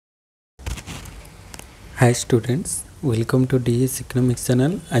Hi students, welcome to DS economics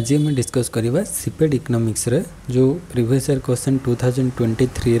channel. आज आम discuss करवा सीपेट इकोनॉमिक्स रे जो प्रीवियस ईयर क्वेश्चन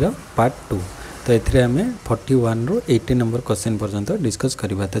 2023 रो पार्ट 2। तो ये आम 41 रो 80 नंबर क्वेश्चन पर्यंत डिस्कस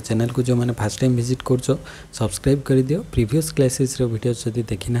करवा। तो चैनल को जो मैंने फर्स्ट टाइम विजिट कर सब्सक्राइब कर दियो। प्रीवियस क्लासेस रो वीडियो जदि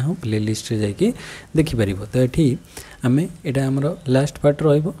देखी ना हो प्ले लिस्ट रे जाकि देखि परिबो। तो ये आम एटा हमर लास्ट पार्ट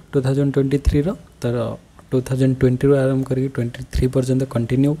रहइबो 2023 रो। तो 2020 रू आरंभ करके 23 पर्यंत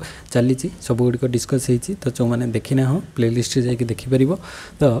कंटिन्यू चली सब गुड़िक डिस्कस होती। तो जो मैंने देखी ना हो प्ले लिस्ट जाकि देखिपर।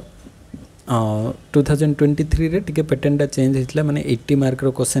 तो 2023 रे टिके पैटर्नटा चेंज होता माने 80 मार्क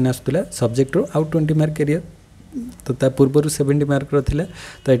रो क्वेश्चन आसुला सब्जेक्ट रो आउ 20 मार्क कैरियर। तो ता पूर्व 70 मार्क रो थिला।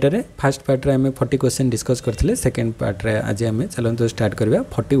 तो एटारे फर्स्ट पार्ट रे हमें 40 क्वेश्चन डिस्कस करथिले। सेकंड पार्ट रे आज हमें चलो तो स्टार्ट करबा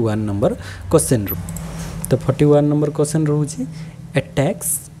 41 नंबर क्वेश्चन रो। तो 41 number question रहउची A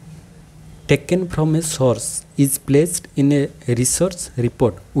tax taken from a source is placed in a research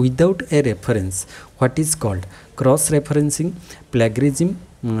report without a reference. What is called? Cross referencing, plagiarism,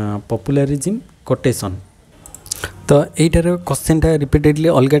 popularism, quotation. तो यहीटार question repeatedly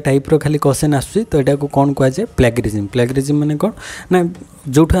अलग type रो खाली question आसुची। तो यहाँ को कौन कहुए? प्लागियरिज्म। प्लागियरिज्म माने कौन ना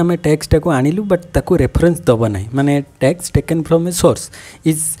जो आम टैक्सटा को आणिलु बट ताको रेफरेंस दबा ना माने tax taken from a source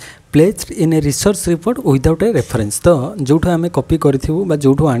is placed in a research report without a reference. तो जो आम कॉपी करूँ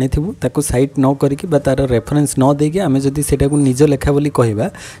जो आनीबू ताको साइट न करके तार रेफरेंस न देकी आम जदि सेटा को निज लेखा बोली कहबा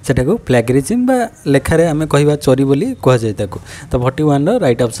सेटा को प्लागियरिज्म बा लेखारे आम कहबा चोरी बोली कह जाए ताको। तो 41 रो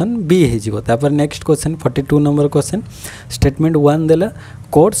राइट ऑप्शन बी हो। तापर next question 42 number question statement 1 देला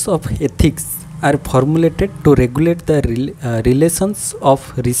codes of ethics are formulated to regulate the relations of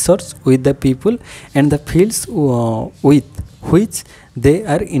research with the people and the fields with which they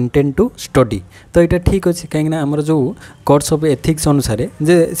are intend to study। तो यहाँ ठीक अच्छे कहीं आमर जो कोड्स ऑफ एथिक्स अनुसार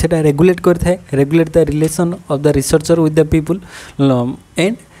जे सेटा रेगुलेट करता है regulate the relation of the researcher with the people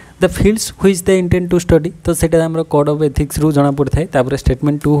and the fields which they intend to study. तो सेटा आमर कोड ऑफ एथिक्स रु जना पड़ता है। तापर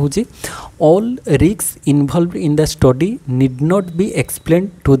स्टेटमेंट 2 होची all risk involve in the study need not be explain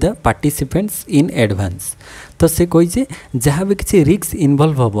to the participants in advance. तो से कही जहाँ भी किसी रिस्क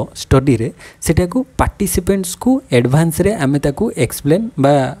इन्वॉल्व हम स्टडी रे सेटा को पार्टिसिपेंट्स को एडवांस रे आमे ताकू एक्सप्लेन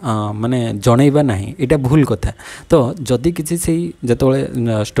बा माने जनइबा नहीं, एटा भूल कथा। तो जदि किसी से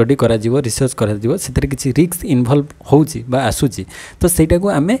जतोले स्टडी करा जीवो रिसर्च करा जीवो सेतरे किसी रिस्क इन्वॉल्व होउची बा आसुची तो सेटा को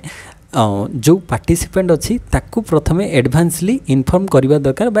आमे जो पार्टिसिपेंट अच्छी ताकू प्रथमे एडवांसली इनफॉर्म करबा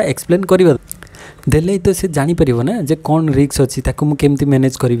दरकार बा एक्सप्लेन करबा देले तो से जानी परिबो ना जे कौन रिस्क अच्छी ताकू मु केमती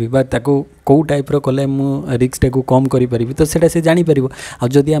मैनेज करबी बा ताकू कौ टाइप रो कले मु रिस्क टाकू कम करि परिबी। तो सेटा से जानी परिबो। आ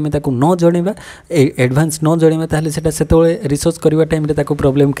जदि आमे ताकू न जणेबा एडवांस न जणेबा ताले सेटा सेतोले रिसर्च करबा टाइम रे ताकू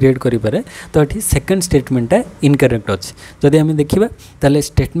प्रॉब्लम क्रिएट करि पारे। तो एठी सेकंड स्टेटमेंटटा इनकरेक्ट अछि। जदि आमे देखिबा ताले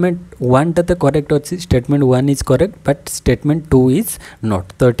स्टेटमेंट 1 ता तो करेक्ट अछि, statement 1 is correct but statement 2 is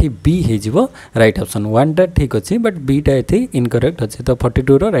not. तो एठी बी हे जिवो राइट ऑप्शन। 1 टा ठीक अछि बट बी टा एठी इनकरेक्ट अछि। तो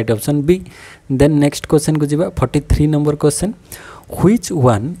 42 row right option B. Then next question को जिबा 43 number question which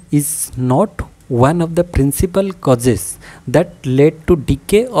one is not one of the principal causes that led to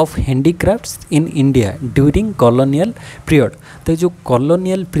decay of handicrafts in India during colonial period। तो जो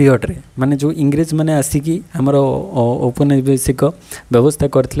colonial period रे माने जो इंग्रेज माने आसिकी हमर औपनिवेशिक व्यवस्था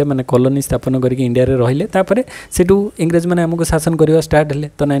करथिले माने कॉलोनी स्थापन करके इंडिया रे रहिले तापरे सेटू इंग्रेज माने हमको शासन करबा स्टार्ट हले।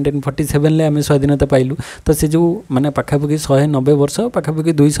 तो 1947 ले हमें स्वाधीनता पाइलु। तो से जो माने पाखापाखि 190 वर्ष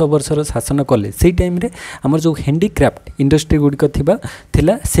पाखापाखि 200 वर्षर शासन कले सेई टाइम रे हमर जो हैंडीक्राफ्ट इंडस्ट्री गुडिक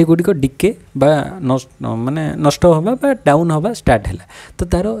थिला से गुडिक डिके बा माने नष्ट हवा बा डाउन हवा स्टार्ट है। तो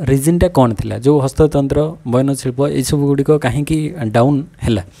तार रिजनटा कौन थिला जो हस्ततंत्र बयन शिल्प ये सब गुडिक कहीं डाउन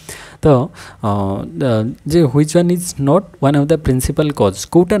है। तो जे which one is not one of the principal cause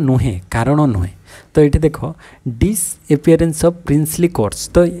Kota नुहे कारण नुहे। तो ये देख डिसएपियरेंस ऑफ प्रिंसली कोर्ट्स।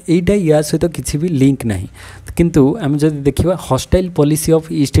 तो यहीटा या सहित किसी भी लिंक नहीं किंतु आम जब देखा hostile policy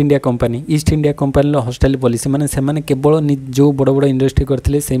of east India company hostile policy माने से माने केवल जो बड़ बड़ इंडस्ट्री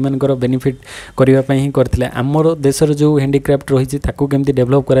करथिले से मानकर बेनिफिट करबा पई ही करथिले। आमर देशर जो हैंडीक्राफ्ट रही ताकू केमती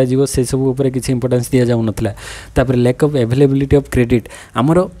डेवलप करा जीवो से सब ऊपर किसी इंपोर्टेंस दिया जाउ नथला। तापर lack of availability of credit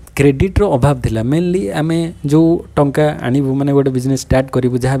आमर क्रेडिट रो अभाव थिला। मेनली आमे जो टंका आनिबु माने गोटे बिजनेस स्टार्ट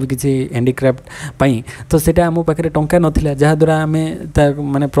करिबु जहाँ भी किसी हैंडीक्राफ्ट पाई तो सेटा आमो पाखरे टंका नथिला जहाँ द्वारा आमे ता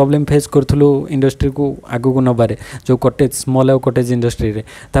माने प्रॉब्लम फेस करथुलो इंडस्ट्री को आगु को नबारे जो कॉटेज स्मॉल और कॉटेज इंडस्ट्री रे।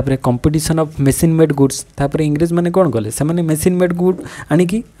 तापरे competition of machine made goods तापरे इंग्लिश माने कोन गले से माने मशीन मेड गुड आनी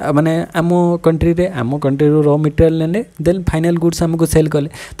की माने आमो कंट्री रो रॉ मटेरियल लेने देन फाइनल गुड्स हमको सेल कले।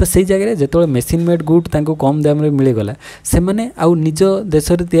 तो सेई जगह रे जेतोले मशीन मेड गुड तांको कम दाम रे मिले गला से माने आउ निज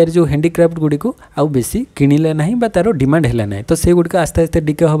देश रे जो हैंडीक्राफ्ट गुड़ी को आउ बेसी किणिले नहीं बा तार डिमांड है ना तो से गुड़ी आस्ते आस्ते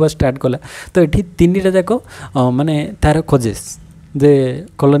डिके हवा स्टार्ट कला। तो ये तीन टा जाक माने तार कजेस जे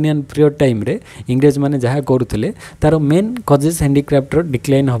कॉलोनियल पीरियड टाइम रे इंग्रेज माने जहाँ करुले तार मेन कजेस हैंडीक्राफ्टर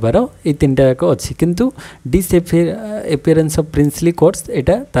डिक्लाइन हबार ये तीन टा जाक अच्छी किंतु डिसएपियरेंस ऑफ प्रिंसली कोर्ट्स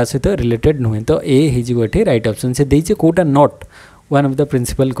एटा ता सहित रिलेटेड नुहे तो ए हो राइट ऑप्शन से देइचे Kota not one of the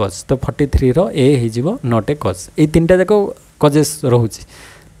principal कज तो 43 रो ए हो नॉट ए कज ये तीन टा जाक कजेस रोचे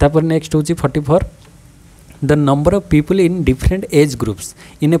तापर नेक्स्ट हूँ 44 the number of people in different age groups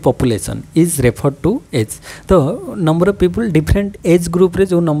in a population is referred to as तो number of people different age group रे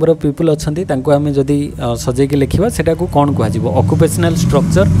जो number of people अच्छंती तांको आमे जदी सजे के लिखिबा सेटा को कोन कहै जिवो occupational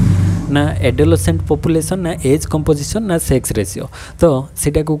structure ना एडोलेसेंट पॉपुलेशन ना एज कंपोजिशन ना सेक्स रेशियो तो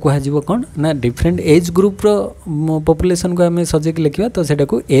सेटा को कह जिवो कोन ना डिफरेंट एज ग्रुप रो पॉपुलेशन को हमें सजे के लिखिबा तो सेटा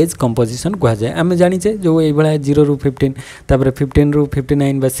को एज कंपोजिशन कह जाए आमे जानि जे जो ए बळा 0 रु 15 तापर 15 रु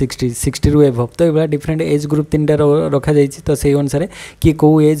 59 बा 60 रु एभव तो ए बळा डिफरेंट एज ग्रुप तीनटा रखा जाइछि तो सेही अनुसार कि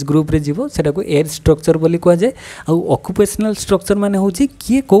को एज ग्रुप रे जिवो सेटा को एज स्ट्रक्चर बोली कह जाए आ ऑक्युपेशनल स्ट्रक्चर माने होछि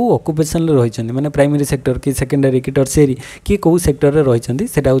कि को ऑक्युपेशन रे रहिछन्ती माने प्राइमरी सेक्टर कि सेकेंडरी कि टर्शियरी कि को सेक्टर रे रहिछन्ती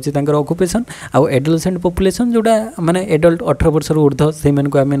सेटा होछि तांकर ऑक्युपेशन आउ एडोलेसेंट पॉपुलेशन जोड़ा माने एडल्ट 18 वर्ष रु ऊर्ध्व से मन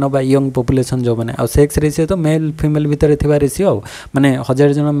को आमे नबा यंग पॉपुलेशन जो माने आउ सेक्स रेशियो तो मेल फीमेल भीतर थिबा रेशियो आउ माने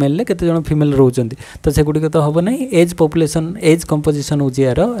 1000 जन मेल ले केते जन फीमेल रहउचंती तो से गुडी तो हबो नै एज पॉपुलेशन एज कंपोजिशन होची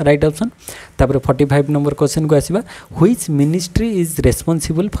यार राइट ऑप्शन तापर 45 नंबर क्वेश्चन को आसीबा which ministry is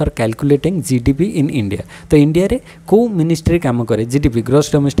responsible for calculating GDP in India तो इंडिया रे को मिनिस्ट्री काम करे GDP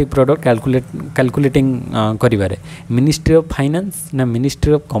gross domestic product calculating करिवारे ministry of finance ना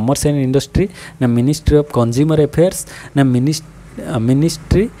ministry of commerce and industry ना मिनिस्ट्री ऑफ कंज्यूमर अफेयर्स ना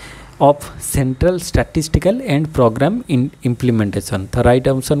ministry of central statistical and programme implementation तो right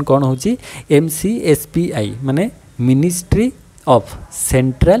option कौन होची MCSPI माने ministry of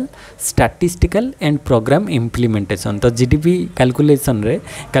central statistical and programme implementation तो GDP calculation रे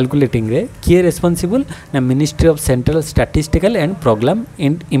calculating रे किए रेस्पोंसिबल ना ministry of central statistical and programme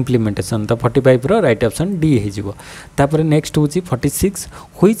implementation तो 45 रो राइट ऑप्शन डी हो तापर नेक्स्ट होची 46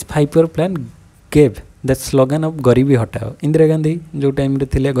 which 5 year plan gave the slogan of गरीबी हटाओ इंदिरा गांधी जो टाइम रे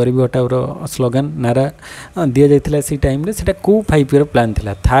थिले गरीबी हटाओ रो स्लोगन नारा दिया जाइथिला सी टाइम रे सेटा को 5 ईयर प्लान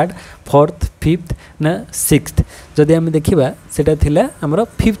थिला थर्ड फोर्थ फिफ्थ ना सिक्स्थ जदि आम देखा सेटा थिला हमरो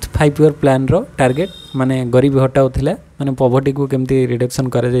फिफ्थ 5 ईयर प्लान रो टार्गेट माने गरीबी हटाओ थिला माने पॉवर्टी को केमती रिडक्शन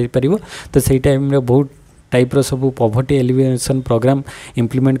करा जाई परिबो तो सेही टाइम रे बहुत टाइप रो सब poverty elimination programme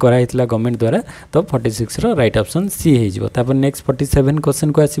implement कराइथिला government द्वारा तो 46 रो राइट ऑप्शन सी हे जिवो तापर नेक्स्ट 47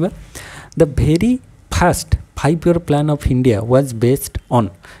 क्वेश्चन को आसीबा the very fast 5 year plan of India was based on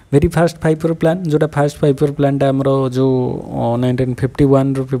very fast 5 year plan जोटा फास्ट 5 ईयर प्लान हमरो जो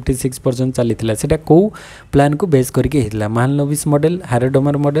 1951 रो 56 पर्यंत चली थिला सेटा को प्लान को बेस करके हितला Mahalanobis model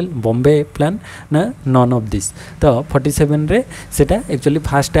हैरोडोमर model Bombay plan ना नॉन ऑफ दिस तो 47 रे सेटा एक्चुअली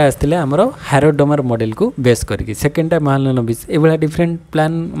फास्ट आस्थिला हमरो हैरोडोमर मॉडल को बेस करके सेकंड महालनोबिस एबला डिफरेंट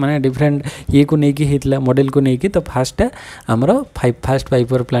प्लान माने डिफरेंट ये को नेकी हितला मॉडल को नेकी तो फास्ट हमरो फास्ट 5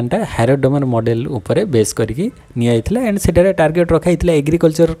 ईयर प्लान ता हैरोडोमर मॉडल ऊपर बेस करके निया हितला एंड सेटा टार्गेट रखा हितला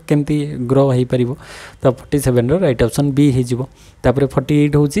एग्रीकल्चर केमती ग्रो हो पारिबो तो 47 रो राइट ऑप्शन बी हे जिवो तापर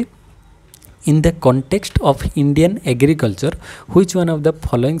 48 होची in the context of Indian agriculture which one of the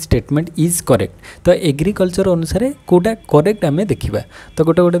following statement is correct तो एग्रीकल्चर अनुसार कोटा करेक्ट आमे देखिबा तो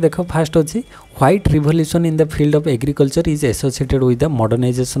गोटे गोटे देखो फास्ट होची white revolution in the field of agriculture is associated with the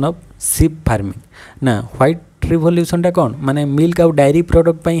modernisation of ship farming ना व्हाइट रिवोल्यूशन टा कौन माने मिल्क आउ डायरी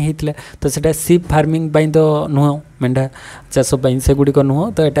प्रोडक्ट पाई हेतला तो सेटा शिप फार्मिंग पाई तो नुह मेंढा चाष पाई से गुडी को नुह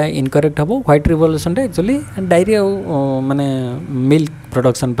तो एटा इनकरेक्ट हबो व्हाइट रिवोल्यूशन टा एक्चुअली डायरी आउ माने मिल्क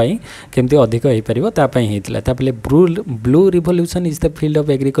प्रोडक्शन पाई केमती अधिक हे परिबो ता पाई हेतला तापले blue revolution is the field of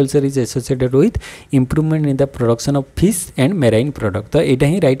agriculture is associated with improvement in the production of fish and marine product तो एटा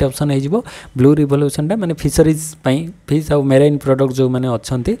ही राइट ऑप्शन हे जिवो ब्लू रिवोल्यूशन टा माने फिशरीज पाई फिश आउ मेराइन प्रोडक्ट जो माने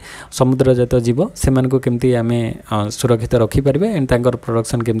अछंती समुद्र जात जीव से मानको केमती आमे सुरक्षित रखी पारिबे एंड तांकर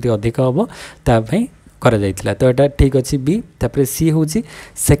प्रोडक्शन केमती अधिक हबो ता भाई करा जाइथिला तो एटा ठीक अछि बी तापर सी होची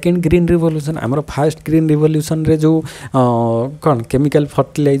सेकंड ग्रीन रिवोल्यूशन हमरो फर्स्ट ग्रीन रिवोल्यूशन रे जो कोन केमिकल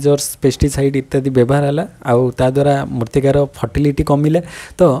फर्टिलाइजर्स पेस्टिसाइड इत्यादि व्यवहार हला आउ ता द्वारा मृत्तिकार फर्टिलिटी कमिला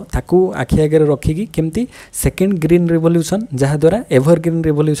तो ताकू आखि आगे रखी कि केमती सेकंड ग्रीन रिवोल्यूशन जहा द्वारा एवरग्रीन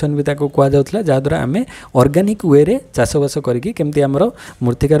रिवोल्यूशन भी ताकू कुआ जाउतला जहा द्वारा हमें ऑर्गेनिक वे रे चाषबास करिकि केमती हमरो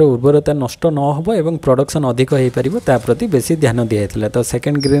मृत्तिकार उर्वरता नष्ट न होबो एवं प्रोडक्शन अधिक हे परिबो ता प्रति बेसी ध्यान दिया हेतला तो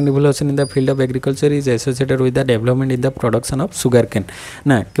second green revolution in the field of agriculture is associated with the development in the production of sugar cane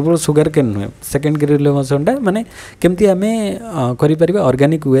ना केवल सुगर केन नुहे सेकंड ग्रीन रिवोल्यूशन टा माने केमती हमें करि परिबा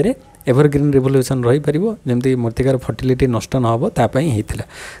ऑर्गेनिक वे रे एवरग्रीन रिवोल्यूशन रही परिबो जेमती मृत्तिकार फर्टिलिटी नष्ट न होबो ता पई हेतला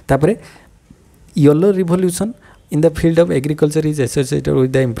तापरे yellow revolution in the field of agriculture is associated with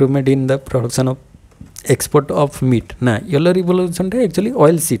the improvement in the production of export of meat ना येलो रिवोल्यूशन रे एक्चुअली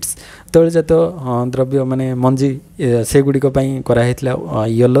ऑयल सीड्स तैलजात द्रव्य माने मंजी से गुड़िक कराइला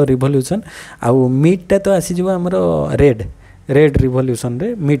येलो रिवोल्यूशन आउ मीटा तो आसीज आमर रेड रेड रिवोल्यूशन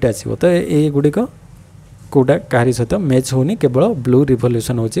रे मीट आसो तो ये गुड़िक कौटा कहारी सहित मैच होनी केवल ब्लू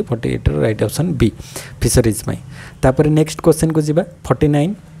रिवोल्यूशन हो 48 राइट ऑप्शन बी फिशरीज तापर नेक्स्ट क्वेश्चन को जीवा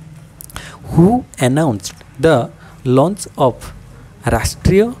 49 who announced the launch of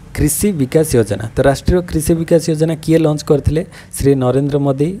राष्ट्रीय कृषि विकास योजना तो राष्ट्रीय कृषि विकास योजना किए लॉन्च करथिले श्री नरेंद्र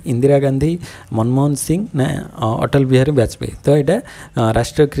मोदी इंदिरा गांधी मनमोहन सिंह ना अटल बिहारी वाजपेयी तो यहाँ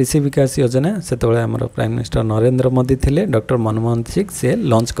राष्ट्रीय कृषि विकास योजना से आमर प्राइम मिनिस्टर नरेंद्र मोदी थिले डॉक्टर मनमोहन सिंह से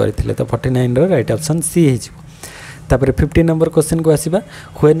लॉन्च करथिले तो 49 रो राइट ऑप्शन सी है। तापर 50 नंबर क्वेश्चन को आसीबा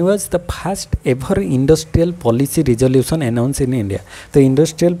when was the first ever industrial policy resolution announce in India तो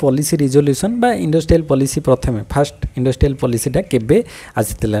इंडस्ट्रियल पॉलिसी रिजोल्यूशन बा इंडस्ट्रियल पॉलिसी प्रथमे फर्स्ट इंडस्ट्रियल पॉलिसीटा केबे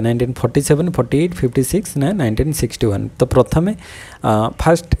आसीतिला 1947 48 56 ना 1961 तो प्रथमे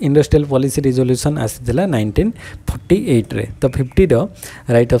फर्स्ट इंडस्ट्रियल पॉलिसी रिजोल्यूशन आसीतिला 1948 रे तो 50 रो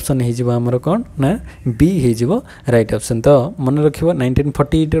राइट ऑप्शन हे जिवो हमर कोन ना बी हे जिवो राइट ऑप्शन तो मन रखिबो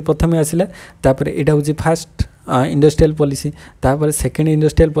 1948 रे प्रथमे आसिला तापर एटा होची फर्स्ट इंडस्ट्रियल पॉलिसी तापर सेकेंड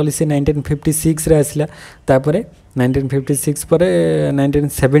इंडस्ट्रियल पॉलिसी 1956 रे आसला तापर 1956 पर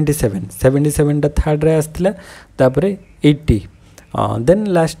 1977 टा थर्ड रे आसला तापर 80 देन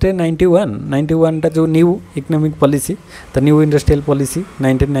लास्ट 91 टा जो न्यू इकोनॉमिक पॉलिसी तो new industrial policy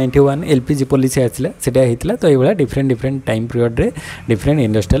 1991 LPG policy आसला सेटा हेतला तो एवला डिफरेंट टाइम पीरियड रे डिफरेंट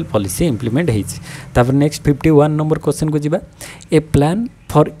इंडस्ट्रियल पॉलिसी इंप्लीमेंट हेछि तापर नेक्स्ट 51 नंबर क्वेश्चन को जिबा ए plan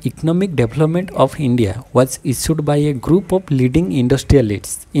for economic development of India was issued by a group of leading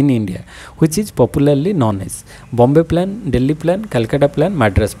industrialists in India which is popularly known as Bombay Plan, Delhi Plan, Calcutta Plan,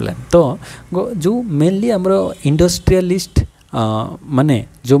 Madras Plan तो जो mainly हमरो industrialist माने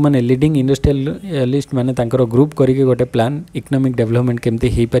जो माने leading industrialist माने तांकर group करिके गोटे प्लान इकोनॉमिक डेवलपमेंट केमती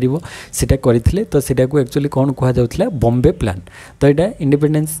हे परिबो सेटा करिथिले तो सेटा को एक्चुअली कोन कुहा जाउथला बॉम्बे प्लान तो एटा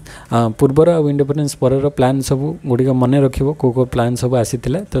इंडिपेंडेंस पूर्वर आ इंडिपेंडेंस परर प्लान सब गुडी को मने रखिबो को प्लान सब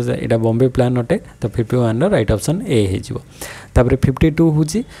आसीथिला तो एटा बॉम्बे प्लान अटे तो 51 रो राइट ऑप्शन ए हे जिवो तापर 52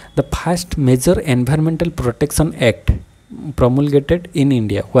 होची the first major environmental protection act promulgated in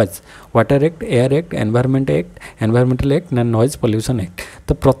India was Water Act, Air Act, Environmental Act ना Noise Pollution Act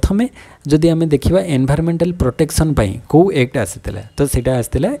तो प्रथमे जदि आमे देखिबा एनवायरमेंटल प्रोटेक्शन पई को एक्ट आसीतला तो सेटा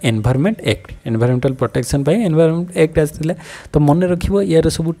आसीतला एनवायरमेंटल प्रोटेक्शन पई एनवायरमेंट एक्ट आसीतला तो मन रखिबो यार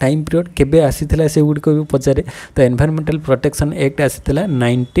सब टाइम पीरियड केबे आसीतला से गुड को भी पचारे तो एनवायरमेंटल प्रोटेक्शन एक्ट आसीतला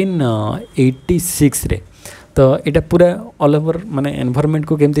 1986 रे तो यहाँ पूरा ऑल ओवर माने एनवायरमेंट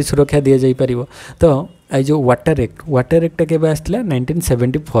को केमती सुरक्षा दिया जाई परिबो तो आई जो वाटर एक्ट केबे आसला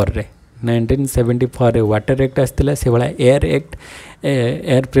 1974 रे 1974 रे वाटर एक्ट आसला से वाला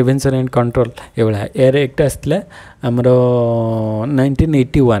एयर प्रिवेंशन एंड कंट्रोल ए वाला एयर एक्ट आसला हमरो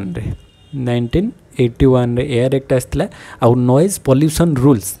 1981 रे 1981 रे एयर एक्ट आसला आउ नॉइज पॉल्यूशन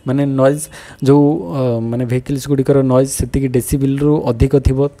रूल्स माने नॉइज जो माने व्हीकल्स गुडी कर नॉइज सेति डेसिबल रु अधिक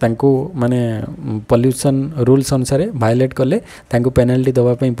थिबो तांको माने पॉल्यूशन रूल्स अनुसार वायलेट कले तांको पेनल्टी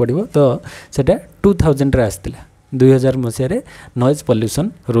दबा पई पड़िबो तो सेटा 2000 रे आसला 2000 मसिया रे नॉइज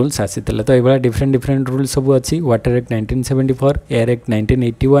पॉल्यूशन रूल्स आसीतला तो एबला डिफरेंट रूल्स सब अछि water act 1974 air act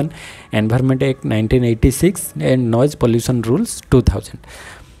 1981 environment act 1986 and noise pollution rules 2000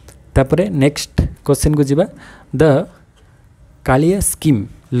 तापरे नेक्स्ट क्वेश्चन को जीवा the Kaliya scheme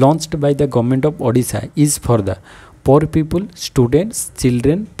launched by the government of Odisha is for the pour people students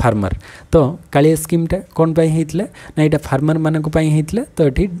children farmer तो Kaliya scheme टा कौन पाई हेतला ना एटा फार्मर मानक पाई हेतला तो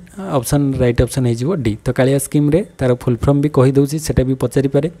एठी ऑप्शन राइट ऑप्शन हे जिवो डी तो कालिया स्कीम रे तार फुल फॉर्म भी कहि दउची सेटा भी पचारि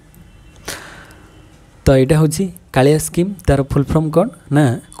पारे तो एटा होची कालिया स्कीम तार फुल फॉर्म कौन ना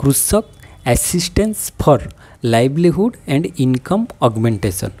कृषक assistance for livelihood and income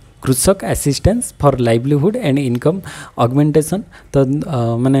augmentation कृषक assistance for livelihood and income augmentation तो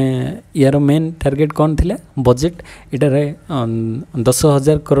माने यार मेन टार्गेट कौन थिला बजेट इटारे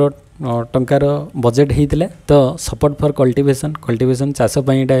 10,000 करोड़ टंकार बजेट होता तो सपोर्ट फॉर कल्टिवेशन चाष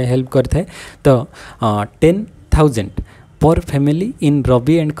हेल्प करता तो 10,000 per family in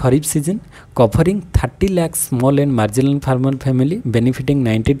Rabi and Kharif season, covering 30 lakh small and marginal farmer family, benefiting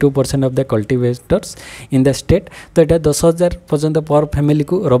 92% of the cultivators in the state. तो यहाँ 10,000 पर्यंत पर फैमिली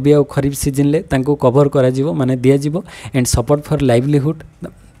को रबी और खरीफ सीजन ले तांको कवर करा जीवो माने दिया जीवो एंड सपोर्ट फॉर लाइवलीहुड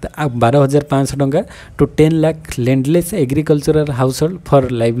 12,500 टंका to 10 lakh landless agricultural household for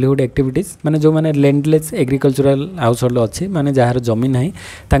livelihood activities माने जो माने लैंडलेस एग्रीकल्चरल हाउसहोल्ड अच्छी माने जार जमीन है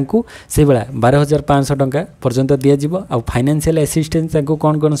तांको से बेला 12,500 टंका पर्यंत दिया जीवो आ फाइनेंशियल असिस्टेंस तांको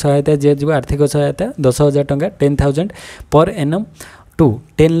कौन कौन सहायता दिया जीवो आर्थिक सहायता 10,000 टंका 10,000 per annum to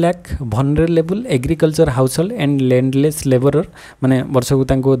 10 lakh vulnerable agriculture household and landless labourer माने वर्ष को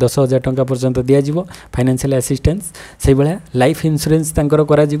तांको 10,000 टंका पर्यंत दिया जिवो फाइनेंशियल असिस्टेंस से भाया लाइफ इंश्योरेंस तांकर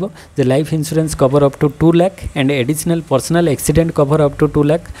करा जिवो जे life insurance cover up to 2 lakh and additional personal accident cover up to 2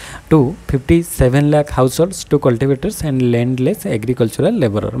 lakh to 57 lakh households to cultivators and landless agricultural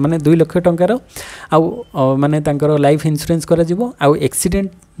labourer माने 2 लाख टंकार आउ माने तांकर लाइफ इंश्योरेंस करा जिवो आउ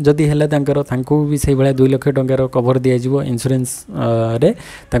एक्सीडेंट जदि है तांको भी से भाया 2 लाख टंकार कवर दिया जिवो इंश्योरेंस रे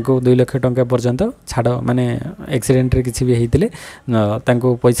तांको 2 लाख टंका पर्यंत छाड़ माने एक्सीडेंट रे किछि भी हेतिले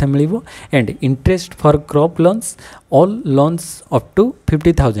तांको पैसा मिलिबो and interest for crop loans all loans up to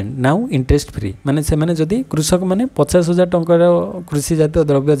 50,000 now interest free माने से माने जदि कृषक माने 50,000 टंकार कृषि जातीय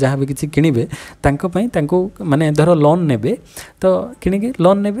द्रव्य जहाँ भी किछि किनिबे तांको पई तांको माने धर लोन नेबे तो किनिके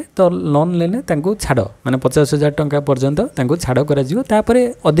लोन नेबे तो लोन लेने तांको छाड़ माने 50,000 टंका पर्यंत तांको छाड़ करा जिवो तापरे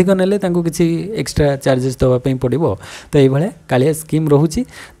अधिक नेले तांको किछि एक्स्ट्रा चार्जेस दवा पई पड़िबो तो एई भले कालिया स्कीम रहुछि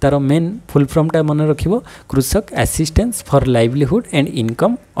तार मेन फुल फॉर्मटा मन रखिबो कृषक assistance for livelihood and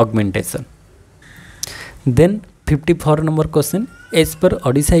income augmentation then 54 number question as per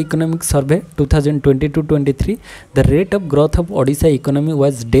Odisha economic survey 2022-23 the rate of growth of Odisha economy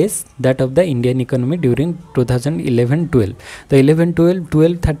was dash that of the Indian economy during 2011-12 तो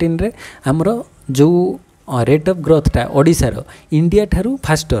 11-12 रे हमरो जो rate of ग्रोथटा ओडिशार India ठारू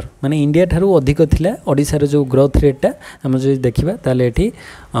faster माने India ठारू अधिक थिला ओडिशार जो ग्रोथ रेटटा हम जो देखिबा ताले एठी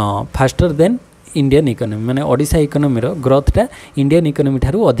फास्टर देन इंडियन इकोनॉमी माने ओडिशा इकोनॉमी रो ग्रोथटा इंडियन इकोनॉमी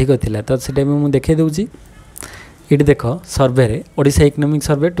ठारू अधिक थिला तो सेटा भी मु देखे दउची इट देख सर्वे रे ओडिशा इकोनॉमिक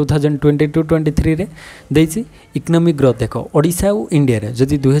सर्वे 2022-23 रे देछि इकोनॉमिक ग्रोथ देख ओडिशा और इंडिया रे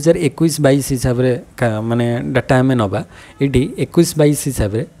जदि 2021-22 हिसाब रे माने डाटा हमें नबा इडी 21-22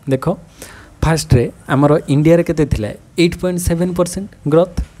 हिसाब रे देख फास्ट रे आमर इंडिया रे केते थिला 8.7%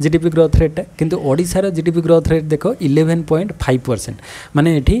 ग्रोथ जीडीपी ग्रोथ रेट किंतु ओडिशा रो जीडीपी ग्रोथ रेट देख 11.5%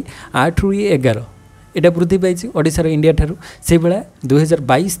 माने एठी 8 रु 11 एटा वृद्धि पाई ओडिशा इंडिया ठारू से भाया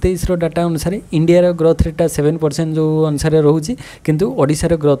 2022-23 डाटा अनुसार इंडिया ग्रोथ रेटा 7% जो अनुसार रोचे किंतु ओडिशा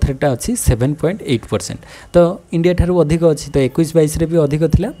ग्रोथ रेटा अच्छी 7.8% तो इंडिया ठारू अधिक अच्छी तो 21-22 रे भी अधिक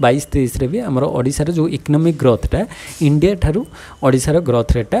थिला 22-23 रे भी आमर ओडिशा जो इकोनॉमिक ग्रोथटा इंडिया ठारू ओडिशा ग्रोथ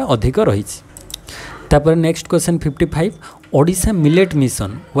रेटा अधिक रही तापर next question 55 Odisha millet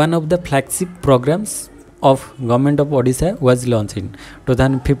mission one of the flagship programmes of government of Odisha was launched in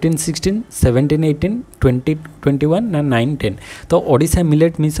 2015-16, 17-18, 20-21 and 9-10 तो ओडिशा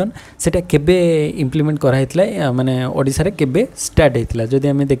मिलेट मिशन सेटा केबे इम्प्लीमेंट करा हेतला माने ओडिशा रे केबे स्टार्ट हेतला जदि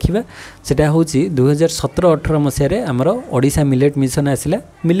हमें देखिबा सेटा होची 2017-18 मसिया रे हमरो ओडिशा मिलेट मिशन आसिला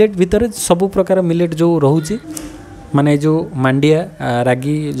मिलेट भीतर सब प्रकार मिलेट जो रहउची माने जो मांडिया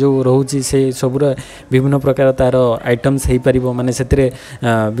रागी जो रोची से सबुर विभिन्न प्रकार तार आइटम्स हो पार माने से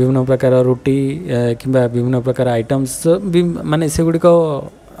विभिन्न प्रकार रोटी किंबा विभिन्न प्रकार आइटम्स माने से गुड़िक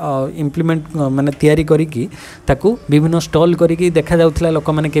इम्प्लीमेंट माने तैयारी करिकी ताकू विभिन्न स्टॉल करिकी देखा जाउथला लोक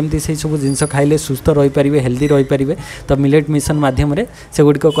माने केमती से सब जिंस खाइले सुस्थ रही पारिबे हेल्दी रही पारिबे तो मिलेट मिशन माध्यम रे से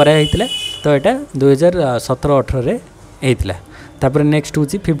गुड़िक करा हेतिला तो एटा 2017-18 रे हेतिला तापर नेक्स्ट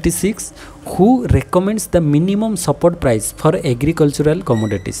होची 56 who recommends the minimum support price for agricultural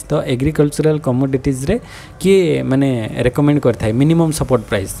commodities तो एग्रीकल्चरल कमोडिटीज रे किए माने रेकमेंड करता है मिनिमम सपोर्ट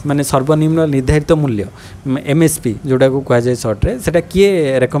प्राइस माने सर्वनिम्न निर्धारित मूल्य एमएसपी जोटा को कहा जाए शॉर्ट रे सेटा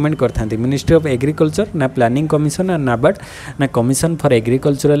किए रेकमेंड करता मिनिस्ट्री ऑफ एग्रीकल्चर ना प्लानिंग कमिशन ना नाबार्ड ना commission for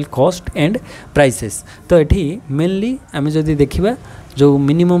agricultural cost and prices तो एठी मेनली आम जदि देखिबा जो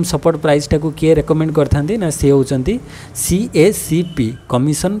मिनिमम सपोर्ट प्राइस टाको किए रेकमेंड करता ना सी होचंती CACP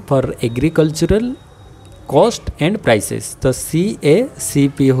commission for agricultural cost and prices तो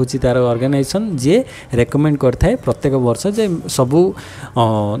CACP होची तार ऑर्गेनाइजेशन जे रेकमेंड करता है प्रत्येक वर्ष जे सबू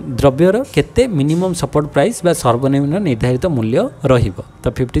द्रव्यर केते मिनिमम सपोर्ट प्राइस बा सर्वनिम्न निर्धारित मूल्य रहिबो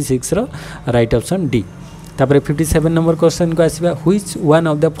तो 56 रो राइट ऑप्शन डी तापर 57 नंबर क्वेश्चन को आसीबा which one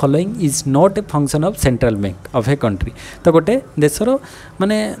of the following is not a function of central bank of a country तो गोटे देशर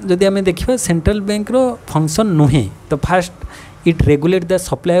माने जदि आमे देखिबा सेंट्रल बैंक रो फंक्शन नुहे तो fast it regulate the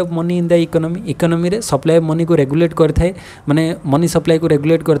supply of money in the economy रे सप्लाई ऑफ मनी को रेगुलेट करता है माने मनी सप्लाई को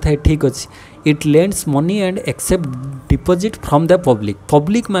रेगुलेट करता है ठीक अच्छे it lends money and accept deposit from the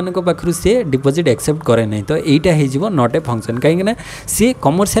public मान पाखु सी डिपोजिट एक्सेप्ट करे नहीं तो यहीटा हो नॉट ए फंक्शन कहीं सी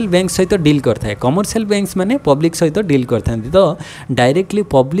कमर्शियल बैंक सहित डील करता है कमर्शियल बैंक्स माने पब्लिक सहित डील करता तो डायरेक्टली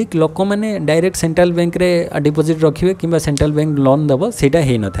पब्लिक लोक मैंने डायरेक्ट सेंट्रल बैंक रे डिपोजिट रखिए कि सेंट्रल बैंक लोन दब सेटा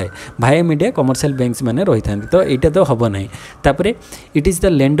हो न था भाया मीडिया कमर्शियल बैंक्स माने रही था तो यहाँ तो हम ना तापरे it is the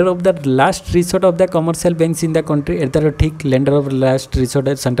lender of the last resort of the commercial banks in the country एटार ठीक lender of last resort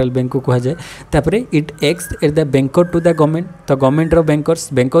central bank को कह जाए तापरे it x at the banker to the government तो government row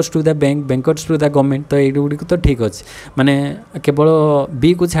bankers to the bank bankers to the government तो ये गुड़ी तो ठीक अच्छे माने केवल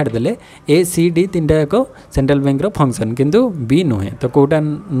बी को छाड़देले ए सी डी तीनटा एक सेंट्रल बैंक रो फंक्शन किंतु बी नुहे तो कोटा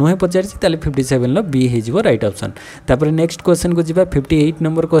नुहे पचार 57 बी हो राइट ऑप्शन तापर नेक्स्ट क्वेश्चन को जीवा 58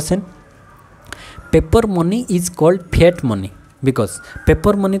 number question paper money is called fiat money because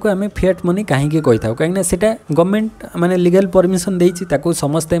paper money को आम फिएट मनी कहीं कही था कहीं गवर्नमेंट माने लीगल परमिशन देछि ताको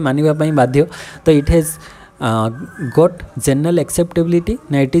समस्ते मानिबा पई बाध्य तो it has got general acceptability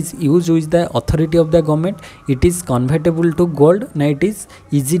ना it is used with the authority of the government it is convertible to gold ना it is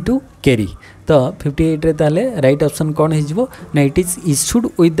easy to carry तो 58 रे ताले राइट ऑप्शन कौन हो ना it is issued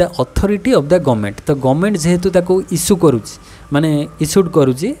with the authority of the government तो government जेहेतु ताको इश्यू करुच्ची माने इश्यूड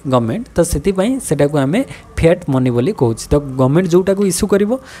करुच्ची गवर्नमेंट तो सेतिपई सेटा को आमे फिएट मनी बोली कहूँ तो गवर्नमेंट जोटा को इश्यू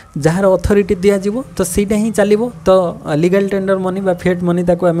करिवो जार अथॉरिटी दिया जिवो तो सेटा ही चलिवो तो लीगल टेंडर मनी बा फिएट मनी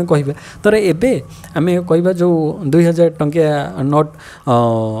ताको आमे कहिबा तो एबे आमे कहिबा जो 2000 टंकिया नोट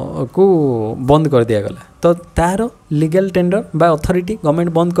को बंद कर दिया गला तो तार लीगल टेंडर बा अथॉरिटी गवर्नमेंट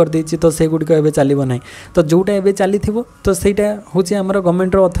बंद कर देछि तो से गुडी एबे चलिबो नाही तो जोटा एबे चलिथिबो तो सेटा होछि हमर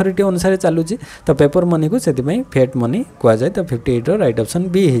गवर्नमेंट रो अथॉरिटी अनुसार चालुछि तो पेपर मनी को सेतिपई फिएट मनी कुआ जाय तो 58 रो राइट ऑप्शन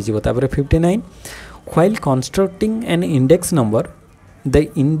बी हे जिवो तापर 59 while constructing N index number the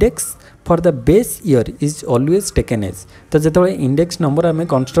index for the base year is always taken as तो जो इंडेक्स नंबर आम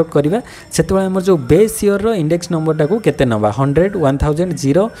कंस्ट्रक्ट करवा से जो base year row index number टाक केते नवा 100 1000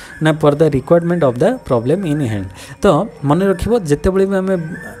 0 ना for the requirement of the problem in hand तो मन रखिबो जेतेबेले भी आम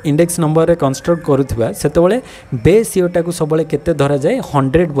इंडेक्स नंबर रे कंस्ट्रक्ट करूथबा सेतेबेले बेस ईयर टाक सबले केते धरा जाए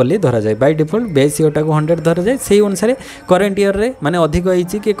 100 बोली धरा जाए बाय डिफॉल्ट बेस ईयर टाक 100 धरा जाए सेही अनुसार करंट ईयर रे माने अधिक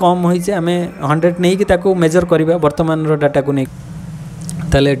होईची कि कम होईची आम 100 नै कि ताको मेजर करबा वर्तमान रो डाटा को नै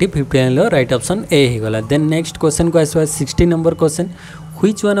ताले 59 राइट ऑप्शन ए ही गला देन नेक्स्ट क्वेश्चन को आसवा 60 number question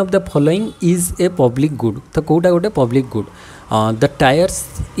which one of the following is a public good तो कोटा गोटे public good the tyres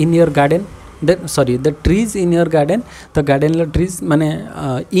in your garden the trees in your garden तो गार्डन ट्रीज माने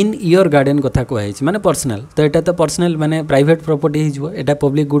in your garden कथा कहुई माने personal तो यहाँ तो पर्सनल माने प्राइवेट प्रॉपर्टी होटा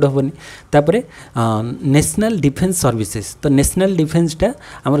पब्लिक गुड हेनी तापरे नेशनल डिफेन्स सर्विसेज तो नेशनल डिफेन्सटा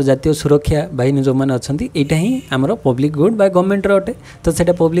आमर जातीय सुरक्षा बाहिनी जो मैंने अच्छा यहाँ ही आमर पब्लिक गुड बा गवर्नमेंट अटे तो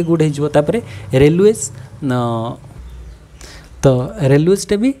सेटा पब्लिक गुड होपरे रेलवेज तो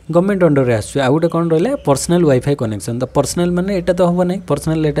रेलवेजटा भी गवर्नमेंट अंडर रे आसु आउ गोटे कौन रहा पर्सनल वाईफाई कनेक्शन तो पर्सनल माने एटा तो हम ना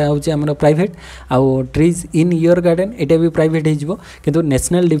पर्सनल एटा होची हमर प्राइवेट आउ ट्रीज इन योर गार्डन एटा भी प्राइवेट हो किंतु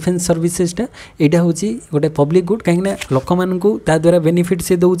नेशनल डिफेन्स सर्विसेजटा एटा होची गोटे पब्लिक गुड कहीं लोक मानकू ता द्वारा बेनिफिट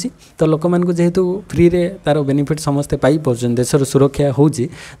से दउची तो लोक मानकू जेहेतु फ्री रे तार बेनिफिट समस्ते पाई पछन देशर सुरक्षा होची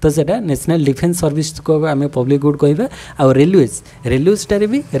तो सेटा नेशनल डिफेन्स सर्विस को आमे पब्लिक गुड कहबा आउ रेलवेजटा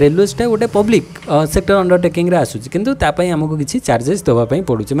भी रेलवेजटा गोटे पब्लिक सेक्टर अंडरटेकिंग रे आसुची किंतु ता पई हमकू चार्जेस देवाई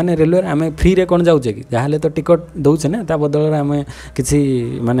पड़ुचे माने रेलवे आम फ्री रे कौन जाऊे कि जहाँ तो टिकट दौचे ना ता बदल आम किसी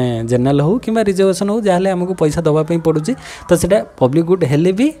माने जनरल हो कि रिजर्वेशन हो जहाँ आमको पैसा देवाई पड़ुचे तो सेटा पब्लिक गुड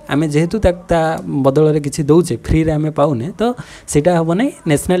हेले भी आम जेहेतु ता बदल में किसी दौचे फ्री रे आम पाऊने तो सेटा हम ना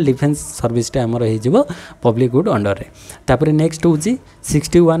नेशनल डिफेन्स सर्विसटा आमर हो पब्लिक गुड अंडर रे तापर नेक्स्ट हूँ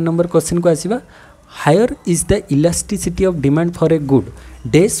 61 नंबर क्वेश्चन को आसवा higher is the elasticity of demand for a good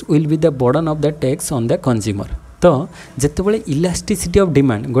dash will be the burden of the tax on the consumer तो जितेबाला इलास्टिसिटी ऑफ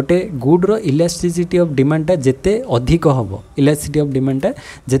डिमांड गोटे गुड्र elasticity of डिमांडटा जिते अधिक हम elasticity of डिमांडटा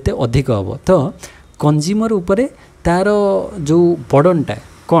जिते अधिक हम तो कंज्यूमर उपरे तार जो बर्डनटा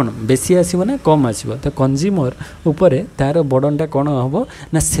कौन बेसी आसो ना कम आसो तो कंज्यूमर उपरे तार बर्डनटा कौन हम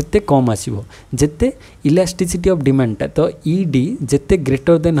ना सेते कम आसो जिते इलास्टिसिटी ऑफ डिमांडटा तो ईडी जिते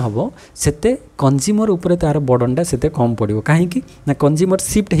ग्रेटर देन हम सेते कंज्यूमर उपरे तार बर्डनटा सेते कम पड़ो कहीं ना कंज्यूमर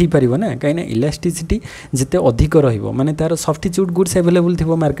शिफ्ट हो पार ना कहीं इलास्टिसिटी जिते अधिक रहिबो माने तार सब्स्टिट्यूट गुड्स अवेलेबल थी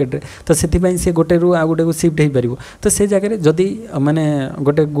मार्केट रे तो से सी गोटे रू आ गोटे को शिफ्ट हो पार तो से जगह जदि माने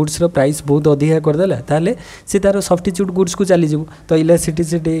गोटे गुड्स रो प्राइस बहुत अधिका करदेला ताले से तार सब्स्टिट्यूट गुड्स को चली जाव तो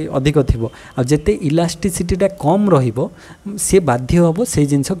इलास्टिसिटी अधिक थी आते इलास्टिसिटीटा कम रहिबो से बाध्य हम से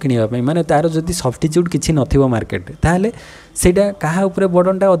जिनस किणवाई माने तार जदि सब्स्टिट्यूट किसी नथिबो मार्केट रे ताले सेटा कहा उपरे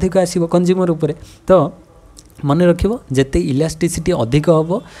बर्डनटा अधिक आसीबो कंज्यूमर उपरे तो मन रखिबो जेते इलास्टिसिटी अधिक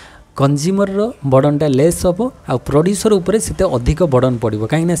हम कंज्यूमर बर्डनटा लेस हम आ प्रोड्यूसर उपरे सेते अधिक बर्डन पड़ो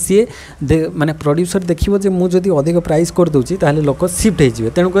कहीं सी माने प्रोड्यूसर देखिबो जे मु जदि अधिक प्राइस कर दूची ताले लोक शिफ्ट हो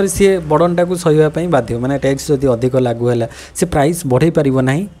तेणुक सी बर्डनटा को सहिबा बाध्य माने टैक्स जदि अधिक लागू है से प्राइस बढ़े पारिबो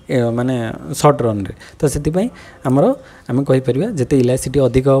नाही माने शॉर्ट रन रे तो सेति पई आमर आम कहि परिबा जेते इलास्टिसिटी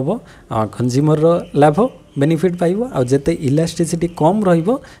अधिक हम कंज्यूमर लाभ बेनिफिट पाइबो आ जते इलास्टिसिटी कम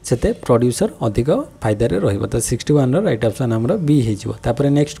रहिबो सेते प्रोड्यूसर अधिक फायदा रे रहिबो तो 61 रो राइट ऑप्शन हमरो बी हे जिवो तापर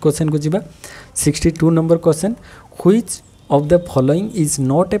नेक्स्ट क्वेश्चन को जिबा 62 number question which of the following is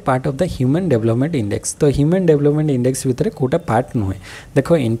not a part of the human development index तो human development index भितर कोटा पार्ट नुहे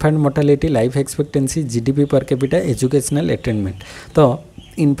देखो infant mortality life expectancy GDP per capita educational attainment तो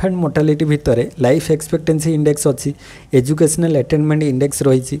infant mortality भितर life expectancy index अच्छी educational attainment index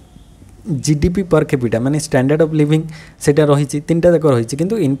रही GDP per capita माने standard of living सेटा रही तीन टाक रही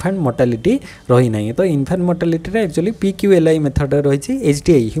किंतु इन्फेंट मोर्टालिटी रही ना तो infant mortality actually PQLI method रही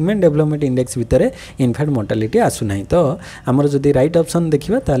HDI ह्यूमन डेवलपमेंट इंडेक्स भितर इन्फेंट मोर्टालिटी आसुना तो आमर जदि राइट ऑप्शन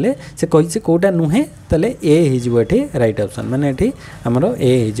देखिबा ताले से कहि कोटा नुहे ताले ए हिजबो एठी राइट ऑप्शन माने एठी आमर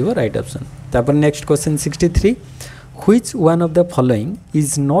ए हिजबो राइट ऑप्शन तापर next question 63 which one of the following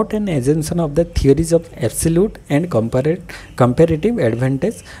is not an assumption of the theories of absolute and comparative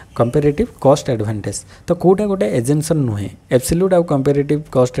advantage comparative cost advantage तो कोटा गोटे assumption नुहे absolute और comparative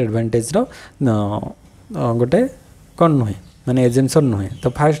cost advantage रो गोटे कौन नुहे माने assumption नुहे तो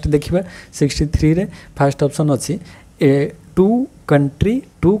फास्ट देखिबा 63 रे फास्ट ऑप्शन अछि to country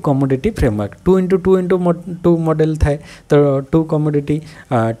to commodity framework 2x2 model थाए तो to commodity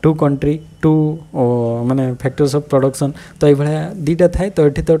to country to माने फैक्टर्स ऑफ प्रोडक्शन तो ये भाया दीटा थाए तो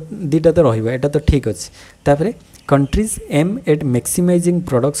ये तो दीटा तो रहिबा एटा तो ठीक अछि तापरे countries M eight maximising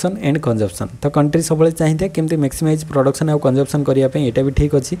production and consumption तो कंट्री सब चाहिए केमती मैक्सिमाइज प्रोडक्शन और कंजप्शन करने यहाँ भी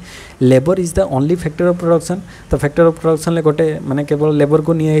ठीक अच्छी labour is the only factor of production तो फैक्टर ऑफ प्रोडक्शन ले गोटे माने केवल लेबर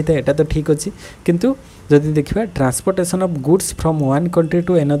को निया होता है एटा तो ठीक अच्छी किंतु जदि देखिबा transportation of goods from one country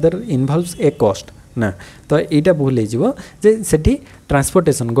to another involves A cost ना तो यहाँ भूल हो सेठी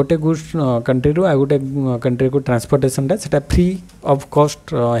ट्रांसपोर्टेशन गोटे गुड्स कंट्री रू आ गोटे कंट्री को ट्रांसपोर्टेशनटा सेटा फ्री ऑफ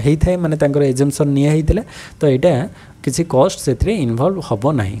कॉस्ट होता है माने एजम्पशन निया होता तो यहाँ किसी कॉस्ट से इनवॉल्व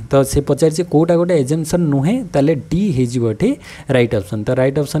हम ना तो से पचार कोटा गोटे एजम्पशन नुहे ताले डी हो राइट ऑप्शन तो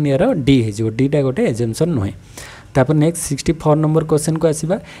राइट ऑप्शन यार डी हो डीटा गोटे एजम्पशन नुहे तापर नेक्स्ट 64 नंबर क्वेश्चन को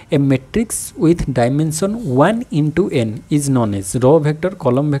आसीबा ए matrix with dimension 1/n is known as row vector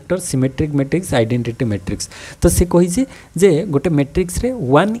column vector symmetric matrix identity matrix तो से कही जे गोटे मैट्रिक्स रे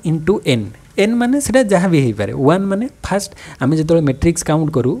 1/n n माने सेटा जहाँ भी हो पारे 1 माने फास्ट आम जो मैट्रिक्स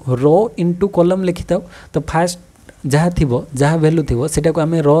काउंट करूँ रो इंटू कॉलम लिखि था तो फास्ट जहाँ थी जहाँ वैल्यू थी सेटा को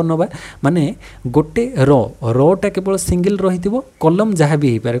आम रो नवा माने गोटे रोटा केवल सिंगल रही कॉलम जहाँ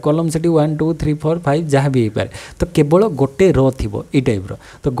भी हो पारे कॉलम से 1 2 3 4 5 जहाँ भी हो पारे तो केवल गोटे रो थी ये टाइप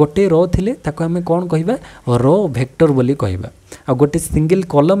तो गोटे रो थिले ताको आम कौन कहबा रो वेक्टर बोली कहबा आ गोटे सिंगल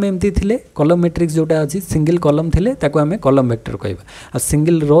कॉलम एमती थिले कॉलम मैट्रिक्स जोटा अच्छी सिंगल कॉलम थिले ताको आम कॉलम वेक्टर कहबा आ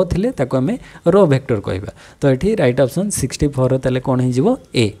सिंगल रो थिले ताको आम रो वेक्टर कहबा तो ये राइट ऑप्शन 64 ताले कौन हो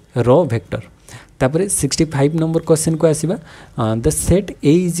ए रो वेक्टर तापर 65 नंबर क्वेश्चन को आसीबा the set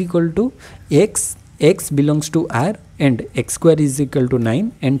A is equal to x belongs to r and x square is equal to 9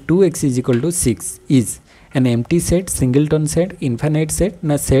 and 2x is equal to 6 is an empty set singleton set infinite set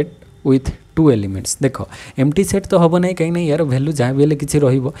ना set with 2 elements देखो empty set तो हम ना कहीं यार value जहाँ भी किसी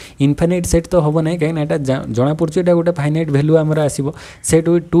इनफाइनाइट सेट तो हम ना कहीं जना पड़े यहाँ गोटे फाइनाइट वैल्यू आमर आसो सेट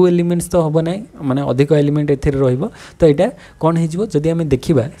विथ 2 एलिमेंट्स तो हम ना माने अधिक एलिमेंट एथेर रहिबो तो यहाँ कौन हो जदि आम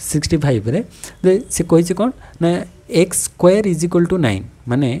देखा 65 रे से कही कौन ना x square is equal to 9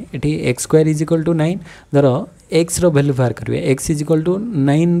 माने ये x square is equal to 9 धर एक्स रो वैल्यू बाहर करेंगे x is equal to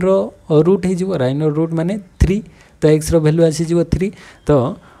 9 row root हो 9 रो रूट माने 3 तो एक्स रो वैल्यू आसीज 3 तो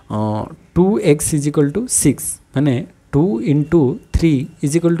 2x इज इक्वल टू 6 माने 2 इंटू 3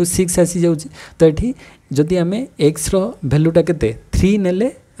 इज इक्वल टू 6 आसी जाउची तो ये जदि आम एक्स रो वैल्यूटा केते 3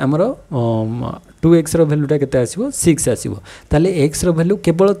 नेले आमर 2x रो वैल्यूटा केते आसीबो 6 आसीबो ताले x रो वैल्यू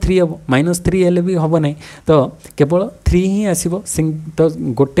केवल 3 हम -3 हेले भी हम ना तो केवल 3 ही आसीबो तो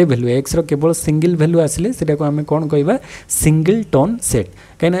गोटे वैल्यू x रो केवल सिंगल वैल्यू आसिले सेटा को आम कौन कहबा सिंगल टन सेट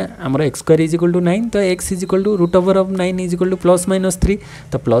कहीं आमर x square is equal to 9 तो x is equal to root over of 9 is equal to +-3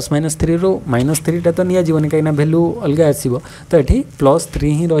 तो +-3 रो -3 तो निया जीवन कहीं वैल्यू अलग आसीबो तो ये +3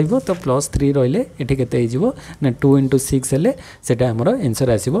 ही रहिबो तो +3 रहिले एठी केते हिजबो ना 2 × 6 हेले सेटा आमर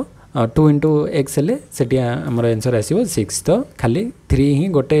आंसर आसीबो 2 × x हेले सेटिया आमर आंसर आसीबो 6 तो खाली 3 ही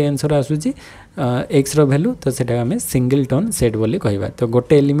गोटे आंसर आसुची एक्स रो वैल्यू तो सेटा आम सिंगल टन सेट बोली कहबा तो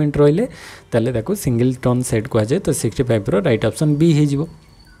गोटे एलिमेंट रहिले ताले ताको सिंगल टन सेट कह जाए तो 65 रो राइट ऑप्शन बी हो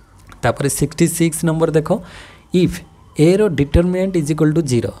तापर 66 नंबर देखो if A row determinant is equal to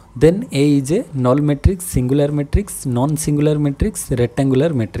 0 then A is a null matrix singular matrix non singular matrix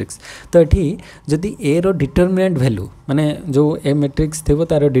rectangular matrix तो ये जदि A रो डिटरमिनेंट वैल्यू माने जो A मैट्रिक्स थेबो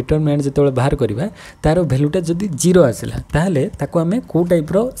तार determinant जिते बाहर करबा तार वैल्यूटा जदि 0 आसिला ताहले ताको आमे को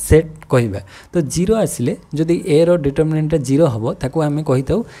टाइप रो सेट कहबा तो 0 आसिले जदि A रो डिटरमिनेंट 0 हबो ताको आमे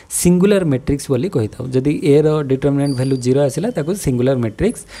कहिताउ सिंगुलर मैट्रिक्स बोली कहिताउ जदि A रो डिटरमिनेंट वैल्यू 0 आसिला ताको सिंगुलर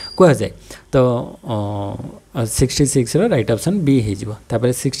मैट्रिक्स कह जाय तो 66 रो राइट ऑप्शन बी हे जिवो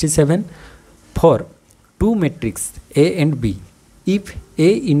तापर 67 for two matrix A and B if A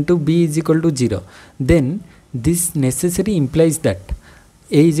into B is equal to 0 then this necessary implies that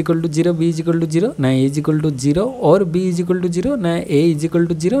A is equal to 0 B is equal to 0 ना A is equal to 0 और B is equal to 0 ना A is equal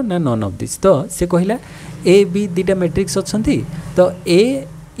to 0 ना none of this तो से कहला A B दीटा matrix अच्छी तो A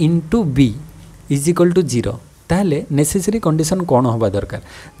into B is equal to 0 ताहले नेसेसरी कंडीशन कौन हवा दरकार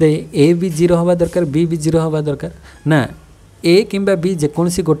दे ए भी 0 हवा दरकार बी भी 0 हवा दरकार ना ए किंबा बी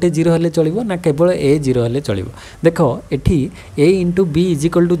जेकोसी गोटे 0 हेले चलिबो ना केवल ए 0 हेले चलिबो देखो एठी ए into B is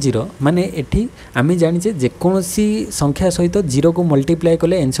equal to 0 माने एठी आमी जानिचे जेकोसी संख्या सहित 0 को मल्टीप्लाई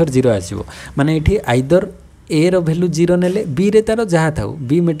कले आंसर 0 आसीबो माने एठी आइदर ए रो वैल्यू 0 नेले बी रे तार जहाँ थाउ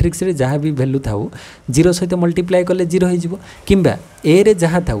बी मैट्रिक्स रे जहाँ भी वैल्यू थाउ 0 सहित मल्टीप्लाई कले 0 हो जिवो किंबा ए रे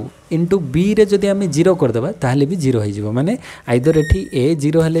जहाँ थाउ इंटू बी रे जदि आमे 0 कर देबा ताहले भी 0 हो जिवो माने आइदर एठी ए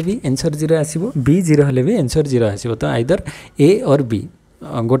 0 हेले भी आंसर 0 आसीबो बी 0 हेले भी आंसर 0 आसीबो तो आइदर ए और बी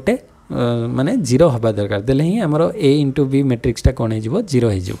गोटे माने 0 हवा दरकार देले ही हमरो ए इंटू बी मैट्रिक्सटा कोन हे जिवो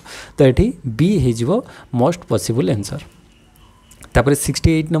 0 हे जिवो तो एठी बी हे जिवो मोस्ट पॉसिबल आंसर तापर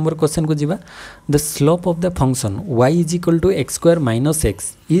 68 नंबर क्वेश्चन को जीवा the slope of the function y is equal to x square minus x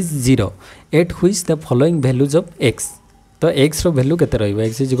is 0 at which the following values of x तो x रो वैल्यू केते रहइबो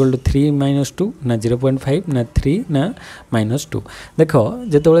x is equal to 3 minus 2 ना 0.5 ना 3 ना minus 2 देखो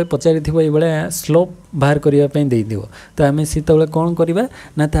जेतोले पचारि थिबो ए बेले स्लोप बाहर करिया पे देई दिबो तो हमें सीतोले कोन करबा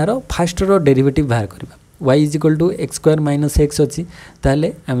ना तारो फर्स्ट रो डेरिवेटिव बाहर करबा y is equal to x square minus x अच्छी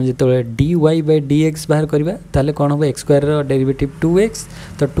ताले आम जो dy बाय dx बाहर करवा ताले कौन हम x square rho derivative 2x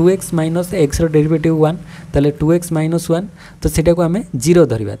तो 2x माइनस x रो डेरिवेटिव 1 ताले 2x माइनस 1 तो सेटा को आम 0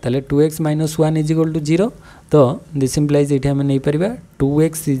 धरवा ताले 2x minus 1 is equal to 0 तो दिस इम्प्लाइज ये आम नहीं Paribas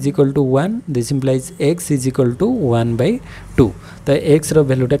 2x is equal to 1 this implies x is equal to 1/2 तो x रो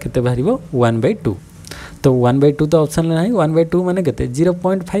वैल्यूटा केते बाहरिबो 1/2 तो 1/2 तो ऑप्शन ना 1/2 माने केते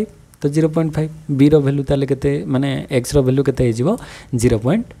 0.5 तो 0.5 बी रो वैल्यू ताले केते माने x रो वैल्यू केते हे जिवो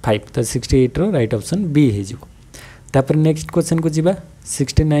 0.5 तो 68 रो राइट ऑप्शन बी हे जिवो तापर नेक्स्ट क्वेश्चन को जीवा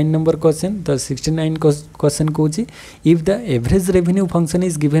 69 नंबर क्वेश्चन तो 69 क्वेश्चन को जी if the average revenue function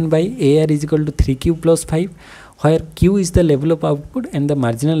is given by AR is equal to 3q + 5 where q is the level of output and the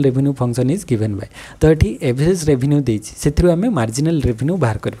marginal revenue function is given by तो ये average revenue देछि सेथरु हमें marginal revenue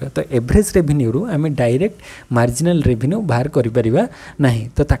बाहर करबा तो average revenue रु हमें direct marginal revenue बाहर करि परिबा नाही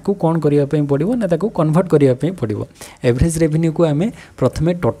तो ताकू कोन करिया पे पड़िबो ना ताकू कन्वर्ट करिया पे पड़िबो एवरेज रेवेन्यू को हमें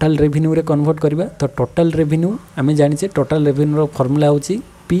प्रथमे टोटल रेवेन्यू रे कन्वर्ट करबा तो टोटल रेवेन्यू हमें जानि छे टोटल रेवेन्यू रो फार्मूला होछि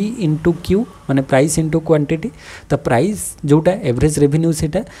P इंटू Q माने प्राइस इंटू क्वांटिटी तो प्राइस जोटा एवरेज रेवेन्यू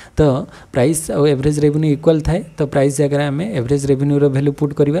सेटा तो प्राइस और एवरेज रेवेन्यू इक्वल थाए तो प्राइस जगह आम एवरेज रेवेन्यू रो वैल्यू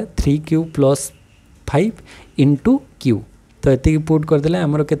पुट करवा 3q + 5 इंटू Q तो ये पुट करदे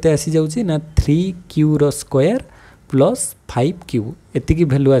आमर केते आसी जाउची ना 3q रो स्क्वायर प्लस 5q एतिकी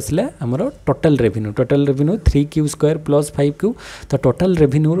वैल्यू आसला आमर total revenue 3q square plus 5q तो टोटल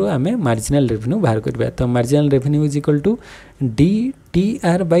रेवेन्यू रो आमे मार्जिनल रेवेन्यू बाहर करबा तो marginal revenue is equal to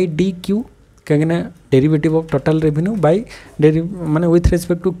dTR bye dq कहीं derivative of total revenue bye माने विथ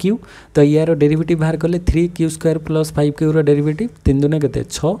रेस्पेक्ट टू q तो यार डेरिवेटिव बाहर कले 3q स्क्वायर प्लस 5q रो डेरिवेटिव 3 दुने केते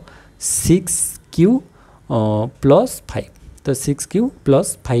 6 6q प्लस 5 तो 6q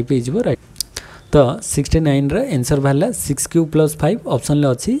प्लस 5 इज राइट तो 69 रे आंसर बाहला 6q + 5 ऑप्शन ले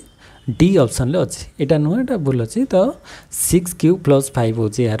अछि डी ऑप्शन ले अछि एटा नुह एटा भूल अछि तो 6q + 5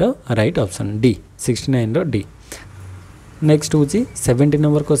 होछि यार right option D 69 rho D next होछि 70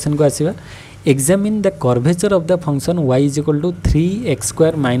 नंबर क्वेश्चन को आसीबा examine the curvature of the function y =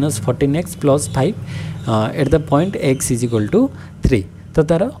 3x² - 14x + 5 at the point x = 3 तो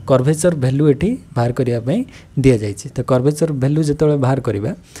तार कर्वेचर वैल्यू एठी बाहर करिया पई दिया जायछि तो कर्वेचर वैल्यू जतले बाहर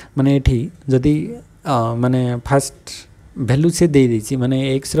करिबा माने एठी जदी माने फर्स्ट वैल्यू से दे देछि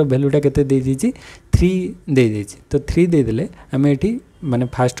माने x रो वैल्यूटा केते दे देछि 3 दे देछि तो 3 दे देले हमें एठी माने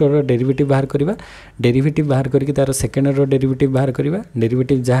फर्स्ट रो डेरिवेटिव बाहर करके तार सेकंड रो डेरिवेटिव बाहर करबा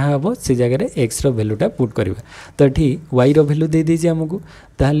डेरिवेटिव जहाँ हबो से जगह रे x रो वैल्यूटा पुट करबा तो एठी y रो वैल्यू दे देछि हमकु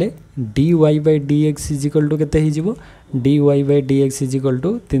ताले dy बाय dx = केते हि जिवो dy बाय dx =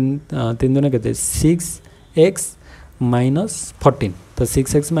 3 दुने केते 6x माइनस 14 तो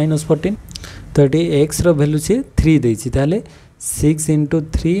 6x माइनस 14 तो ये एक्स वैल्यू सी 3 देती ताले 6 इंटू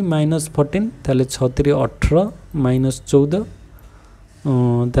 3 माइनस 14 ताले 6 18 माइनस 14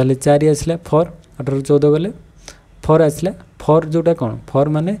 ताले 4 आसला 4 18 14 गले 4 आसला 4 जोटा कौन 4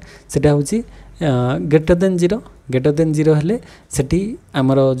 माने सेटा होची ग्रेटर देन 0 हेले सेठी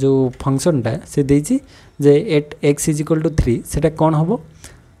आमर जो फंक्शनटा से देची जे eight x is equal to 3 सेटा कौन हम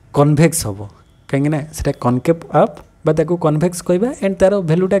कन्वेक्स हम कहीं सेटा कनकेव अप बा ताको कन्वेक्स कहबा एंड तार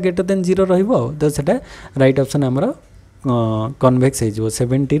वैल्यूटा ग्रेटर देन 0 रहिबो तो सेटा राइट ऑप्शन आमर कन्वेक्स हो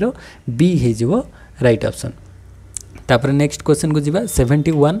 70 रो बी हो राइट ऑप्शन। तापर नेक्स्ट क्वेश्चन को जीवा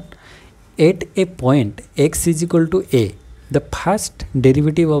 71 eight A point x is equal to a the first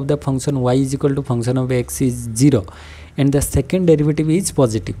derivative of the function y is equal to function of x is 0 and the second derivative is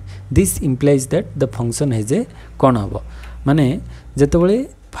positive. This implies that the function has a कौन हम माने जितेबाला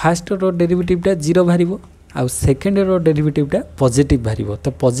fast रो डेरिवेटिवटा 0 बाहर आउ second row डेरिवेटिवटा positive बाहर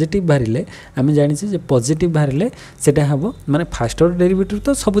तो positive बाहर आम जानी पॉजिटिव बाहर से हम माने फास्ट रो डेरिवेटिव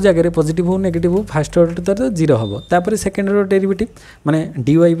तो सब जगह पॉजिटिव हो नेगेटिव हो फास्ट रो तो 0 हम तापर सेकेंड रो डेरिवेटिव माने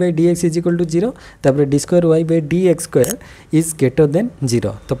dy by dx is equal to 0 तापर d square y by dx square is greater than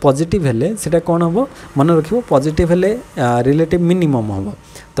 0 तो पॉजिटिव हेले सेटा कौन हम मन रखिबो पॉजिटिव हेले रिलेटिव मिनिमम हम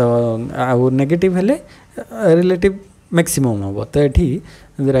तो आउ नेगेटिव हेले रिलेटिव मैक्सिमम हम तो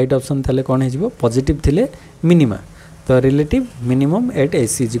ये राइट ऑप्शन थाले कौन हो पॉजिटिव थिले मिनिमा तो relative minimum eight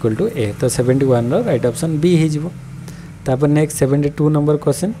S is equal to ए तो 71 रो राइट ऑप्शन बी हो। तापर next 72 number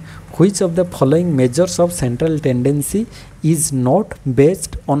question which of the following measures of central tendency is not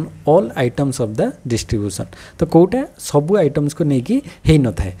based on all items of the distribution तो कोटा सबू items को लेकिन हो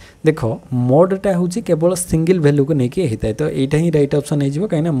न था देख मोडटा हूँ केवल सिंगल वैल्यू को लेकिन होता है तो यहाँ ही राइट ऑप्शन हो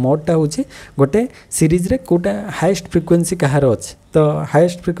कहीं मोडटा हूँ गोटे सीरीज रे कोटा हाईएस्ट फ्रिक्वेंसी कहार अच्छे तो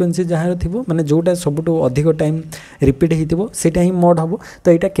हाईएस्ट फ्रिक्वेंसी जहाँ थी माने जोटा सबुठ अधिक टाइम रिपीट होता ही मोड हम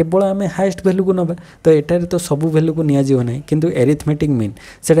तो यहाँ केवल आम हाईएस्ट वैल्यू को नवा तो यहाँ तो सब वैल्यू को निया ना किंतु एरिथमेटिक मीन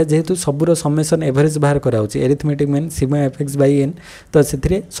से जेहेतु सबूर समेसन एवरेज बाहर कराऊँ arithmetic mean sigma F x by N तो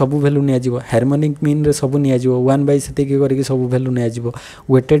से सब वैल्यू निया हार्मोनिक मीन रे सब निया 1 बाई से करके सब वैल्यू निया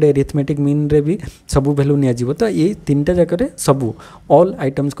वेटेड एरिथमेटिक मीन रे भी सब वैल्यू निया तो ये तीनटा जगह सबू ऑल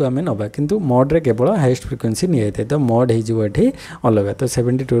आइटम्स को आम नवा किंतु मोड रे केवल हाईएस्ट फ्रिक्वेंसी निया तो मोड हो अलग तो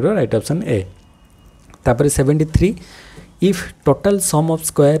 72 रो राइट ऑप्शन ए। तापर 73 if total sum of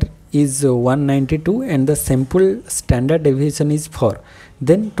square is 192 and the sample standard deviation is 4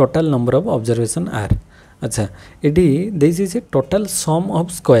 then total number of observation are अच्छा ये this is a total sum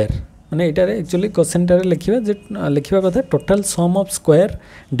of square माने इटार actually question लिखा कथा total sum of square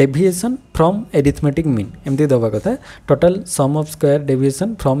deviation from arithmetic mean एमती दबा कथा total sum of square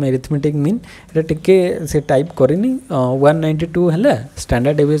deviation from arithmetic mean ये टिके से टाइप करनी 192 है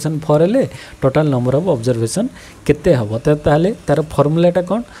स्टैंडर्ड डेविएशन 4 है टोटल नंबर ऑफ ऑब्जर्वेशन केते हम तो ताले तार फॉर्मूलाटा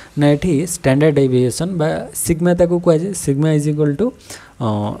कौन ना ये स्टैंडर्ड डेविएशन बा सिग्मा ताको कहुए sigma is equal to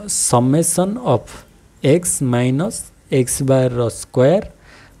summation of x minus x bar square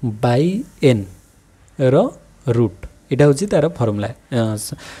by N row root यहाँ हूँ तार फर्मूला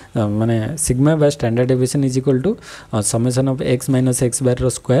माने सिग्मा बा standard deviation is equal to summation of x minus x bar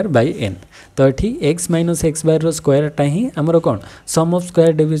square by N तो ये x minus x बार स्क्वायरटा ही आमर कौन सम of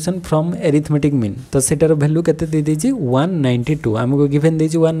square deviation from arithmetic mean तो सेटार वैल्यू केते दे देछि 192 आमको गिवन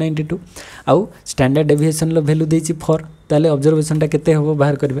देछि 192 आउ स्टैंडर्ड डेविएशन लो वैल्यू देछि 4 ताले ऑब्जर्वेशनटा केते हो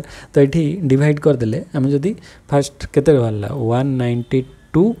बाहर करबे तो ये डिवाइड कर देले आम जदी फास्ट केते बाहरला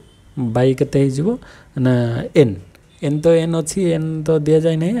 192 बाई केते हो ना एन एन तो एन अच्छी एन तो दि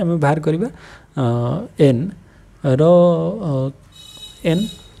जाए ना आम बाहर करवा एन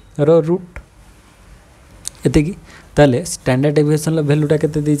रो रूट एति ताले स्टैंडर्ड डेविएशन वैल्यूटा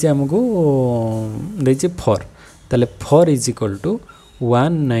केते देछि हमको देछि 4 ताले 4 is equal to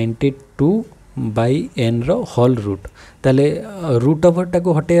 192 by N row whole root ताले रूट ओवरटा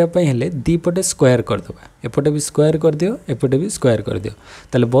को हटेबा हेले दी पटे स्क्वायर करदेबा एपटे भी स्क्वायर कर दियो एपटे भी स्क्वायर कर दियो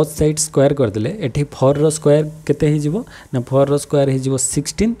ताले बोथ साइड स्क्वायर कर देले एठी 4 रो स्क्वायर केते हे जिवो ना 4 रो स्क्वायर हे जिवो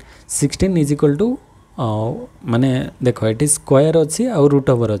 16 इज इक्वल टू माने देखो ये स्क्वायर अच्छी आउ रूट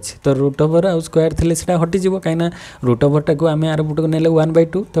ओवर अच्छी तो रूट ओवर आउ स्क्वायर थे से हटिଯିव कहीं रूट ओवरटा को आम आर पुट को नेले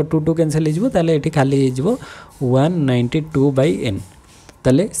 1/2 तो 2 कैंसल हो खाली हो 192 बाई एन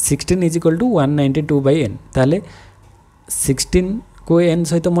ताले 16 is equal to 192 by N ताले 16 को एन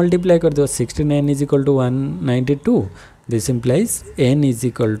सहित मल्टीप्लाई कर दो 16 N is equal to 192 this implies N is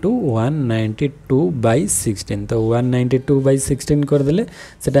equal to 192 by 16 तो 192 बाई 16 करदे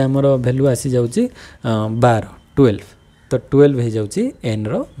से आमर भैल्यू आसी जाऊँगी 12 तो 12 हो जाऊँगी एन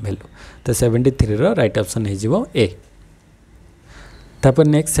रो भैल्यू तो 73 रो राइट ऑप्शन हो ए। तापर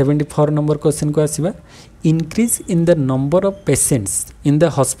नेक्स्ट 74 नंबर क्वेश्चन को आसीबा increase in the number of patients in the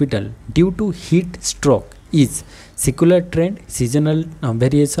hospital due to heat stroke is secular trend seasonal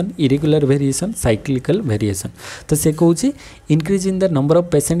variation irregular variation cyclical variation तो से कहूँ increase in the number of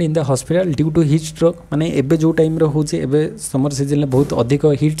patient in the hospital due to heat stroke माने एबे जो time रो होचे एबे summer season बहुत अधिक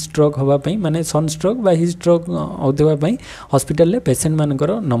हीट स्ट्रोक होबा पई माने सन स्ट्रोक बा हीट स्ट्रोक होतबा पई हॉस्पिटल ले पेशेंट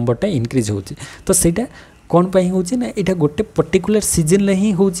मानकर नंबरटा इंक्रीज होची तो सेटा कौन पाई होची ना एटा गोटे पर्टिकुलर सीजन ले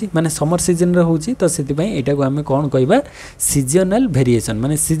ही होची माने समर सीजन रे होची तो सेति पई एटा को हमें कौन कहबा सीजनल वेरिएशन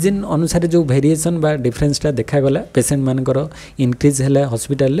माने सीजन अनुसार जो वेरिएशन बा डिफरेंसटा देखा गला पेशेंट मानकर इंक्रीज हैला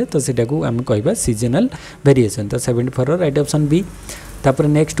हॉस्पिटल ले तो सेटा को हमें कहबा सीजनल वेरिएशन तो 74 राइट ऑप्शन बी तापर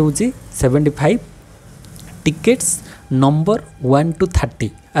नेक्स्ट होची 75 tickets number 1 to 30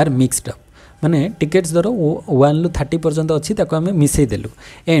 are mixed up माने टिकेट्स दर 1 to 30 पर्यंत अच्छी ताको आम मिसई देलु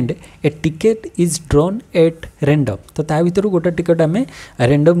and A ticket is drawn at random तो ता भीतर गोटे टिकेट आम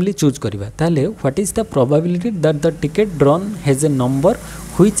रैंडमली चूज करवा ताले what is the probability that the ticket drawn has a number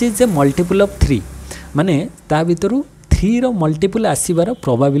which is a multiple of 3 माने ता भीतर 3 रो मल्टीपल आसीबार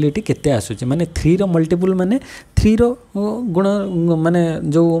प्रोबेबिलिटी केते आसुचे माने 3 रो मल्टीपल माने 3 रो गुण माने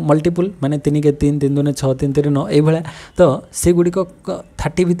जो मल्टीपल माने 3 के 3 3 दूने 6 3 3 9 ए भला तो से गुडी को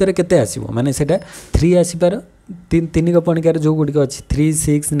 30 भीतर केते आसीबो माने सेटा 3 आसीबार तीन पणिकार जो गुड़िक अच्छी 3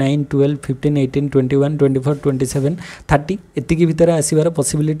 6 9 12 15 18 21 24 27 30 एतिकी भितर आसबार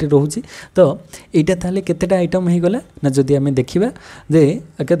पॉसिबिलिटी रोचे तो यहाँ ताले केतेटा आइटम हो गला ना जदि आम देखा जे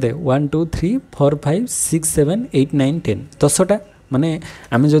केते 1 2 3 4 5 6 7 8 9 10 10टा माने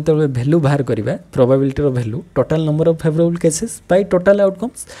आम जो वैल्यू बाहर करवा probability value total number of favourable cases by total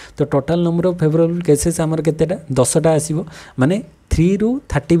outcomes तो total number of favourable cases आमर केतेटा 10टा आसीबो माने 3 ରୁ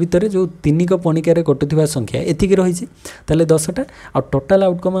 30 भितर जो 3 को पणिकार कटुवा संख्या एतिकी रही ताले 10टा आ टोटल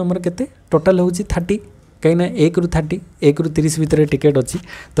आउटकम आमर केते टोटल होची 30 कहीं 1 ରୁ 30 1 ରୁ 30 भितर टिकेट अच्छी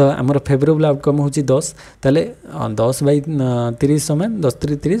तो आमर फेवरेबल आउटकम होची 10 ताले 10/30 समान 10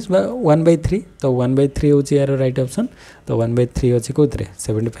 3 30 बा 1/3 तो 1/3 होची यार राइट ऑप्शन तो 1/3 अच्छी कोथरे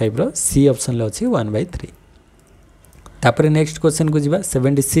 75 रो सी ऑप्शन ले अच्छी 1/3 तापर नेक्स्ट क्वेश्चन को जीवा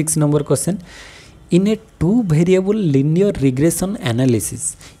 76 number question in a two variable linear regression analysis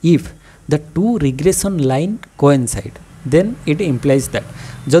if the two regression line coincide then it implies that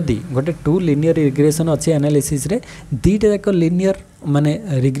जदि गोटे टू लिनियर रिग्रेशन अच्छे एनालिसिस रे दीटा जाक लिनियर माने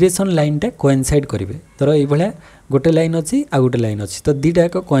रिग्रेशन लाइनटा कोइनसाइड करेंगे तर ये गोटे लाइन अच्छी आ गोटे लाइन अच्छी तो दीटा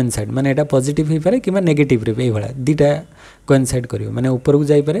जाक कोइनसाइड माने एटा पॉजिटिव हो पारे कि नेगेटिव रे ये दीटा कोइनसाइड करिवो माने ऊपर को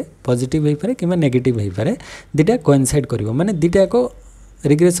जाई पारे पॉजिटिव हो पारे कि नेगेटिव हो पारे दीटा कोइनसाइड करिवो माने दीटा जाक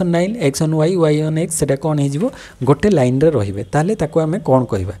regression line x on Y Y on x सेटा कौन हो गोटे लाइन रे रहिबे ताले ताको आमे कौन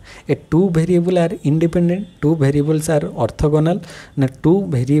कहबा ए two variable are independent two variables are orthogonal ना two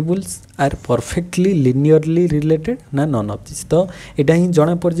variables are perfectly linearly related ना नॉन ऑफ दिस तो एटा ही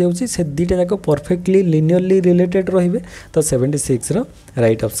जणा पड़ जाउची से दीटा जाको परफेक्टली लिनियरली रिलेटेड रहिबे तो 76 रो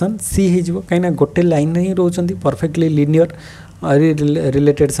राइट ऑप्शन सी हे जिवो काइना गोटे लाइन रे ही रहउचंती परफेक्टली लिनियर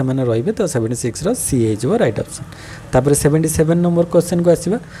रिलेटेड से मैंने रही तो 76 रो सी एज राइट ऑप्शन तापर 77 नंबर क्वेश्चन को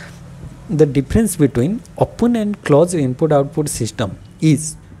आसीबा the difference between open and close input output system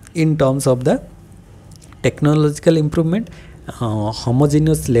is in terms of the technological improvement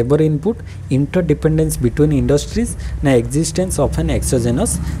homogeneous labour input interdependence between industries ना existence of N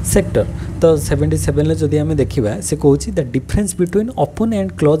exogenous sector तो 77 ले जदि आमे देखिबा से कहूची the difference between open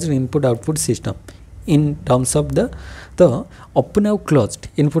and close input output system in terms of the तो open आउ close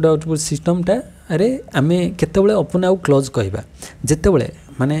input output सिस्टमटा अरे आमे केतेबेले ओपन आउ क्लोज कहबा जेतेबेले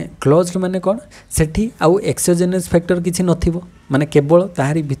माने क्लोज माने कोन सेठी आउ एक्सोजेनस फैक्टर किछि नथिबो माने केवल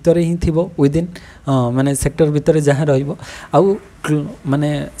ताहारी भितर ही थिबो विदिन माने सेक्टर भितर जहाँ रहिबो आउ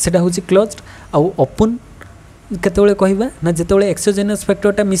माने सेटा होछि क्लोज आउ ओपन केतेबेले कहबा ना जेतेबेले एक्सोजेनस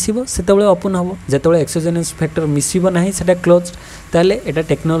फैक्टरटा मिसिबो सेतेबेले ओपन हबो जेतेबेले एक्सोजेनस फैक्टर मिसिबो नाही सेटा क्लोज ताले एटा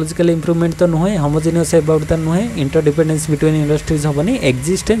टेक्नोलॉजिकल इम्प्रूवमेंट तो नुहे होमोजेनियस अबाउट ता नुहे interdependence between industries हबनी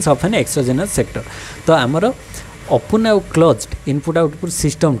existence of N exogenous sector तो आमर ओपन आउ क्लोज इनपुट आउटपुट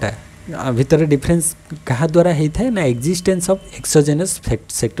सिस्टमटा भितर डिफरेंस क्या द्वारा होता है ना एक्जिस्टेंस ऑफ एक्सोजेनस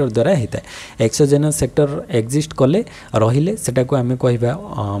सेक्टर द्वारा होता है एक्सोजेनस सेक्टर एक्जिस्ट कले रहिले सेटा को आमे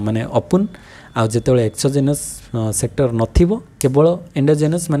कहबा माने ओपन आ जेतेबेले एक्सोजेनस सेक्टर नथिबो केवल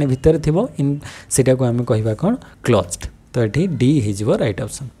एंडोजेनस माने भितर थिबो इन सेटा को आमे कहबा कोन क्लोज्ड तो एठी डी हिजबो राइट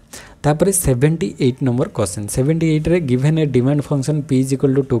ऑप्शन तापर 78 नंबर क्वेश्चन 78 रे given A demand function p =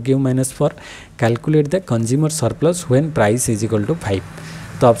 2q - 4 calculate the consumer surplus when price = 5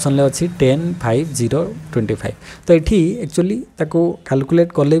 तो ऑप्शन ले अच्छी 10 5 0 25 तो ये एक्चुअली ताको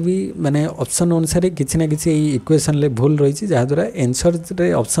कैलकुलेट कले भी माने ऑप्शन अनुसार किसी ना किसी इक्वेशन ले भूल रही जहाँद्वारा आंसर रे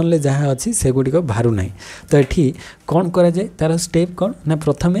ऑप्शन ले जहाँ अच्छी से गुड़िक बाहर ना तो ये कौन करा जाए तार स्टेप कौन ना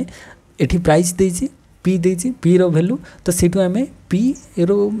प्रथम ये प्राइस देती पी देती पी रो वैल्यू तो सीटू आम पी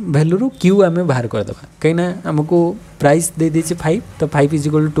रो वैल्यू रू क्यू आम बाहर करदे कहीं आमको प्राइस दे देती 5 तो 5 =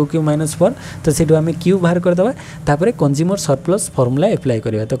 2q - 4 तो सीटू आम क्यू बाहर करदे तापर कंज्यूमर सरप्लस फॉर्मूला अप्लाई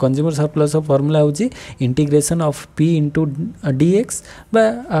करवा तो कंज्यूमर सरप्लस फॉर्मूला होची इंटीग्रेशन ऑफ p * dx बा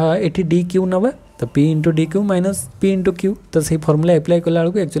एठी dq नबा तो p * dq - p * q तो सही फॉर्मूला अप्लाई कला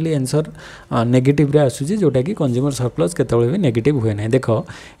बेलू एक्चुअली आंसर नेगेटिव रे आसुची जोटा कि कंज्यूमर सरप्लस केतबे भी नेगेटिव हुए ना देखो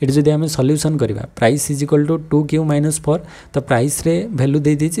ये जदि आम सॉल्यूशन करवा प्राइस = 2q - 4 तो प्राइस रे वैल्यू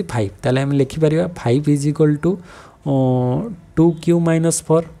दे देछि 5 ताले हम लिखि परिबा 5 = 2q -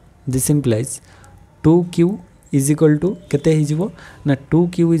 4 दिस इंप्लाइज 2q = केते ही जिवो ना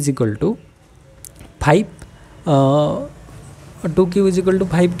 2q = 5 2q =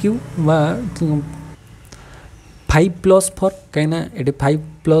 5q बा 5 + 4 कहीं ये 5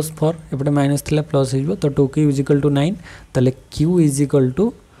 + 4 एपटे माइनस थिला प्लस हो तो 2q = 9 ताले q =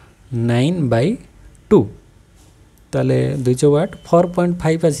 9/2 ताले 2/8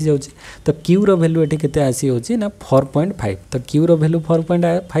 4.5 आसी जाउची तो q रो वैल्यू एठी केते आसी होची ना 4.5 तो q रो वैल्यू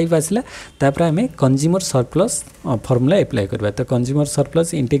 4.5 आसिला तापर हमें कंज्यूमर सरप्लस फार्मूला अप्लाई करबा तो consumer surplus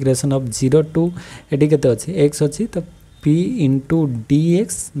integration of 0 to एठी केते अछि x अछि तो p * dx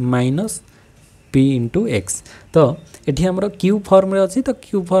 - p * x तो एठी हमरो q फॉर्म रे अछि तो q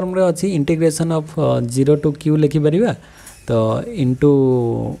फॉर्म रे अछि इंटीग्रेशन ऑफ 0 टू q लिखि परिबा तो इनटू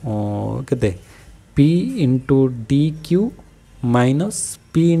केते p * dq -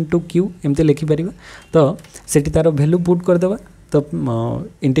 p * q एमते लिखि परिबा तो सेठी तार वैल्यू पुट कर देबा तो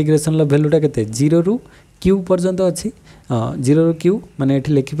इंटीग्रेशन ला वैल्यूटा केते 0 रु q पर्यंत अछि 0 रु q माने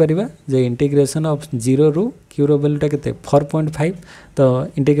एठी लिखि परिबा जे इंटीग्रेशन ऑफ 0 रु q रो वैल्यूटा केते 4.5 तो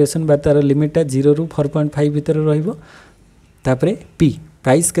इंटीग्रेशन बा तार लिमिटटा 0 रु 4.5 भीतर रहइबो तापरे p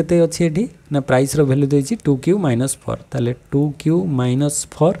प्राइस केते अछि एठी ना प्राइस रो वैल्यू देछि 2q - 4 ताले 2q -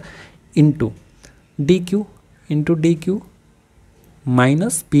 4 into dq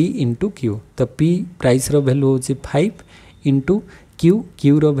minus p * q तो p प्राइस रो वैल्यू होछि 5 इनटू q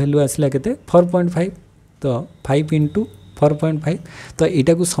रो वैल्यू आसला केते 4.5 तो 5 * 4.5 तो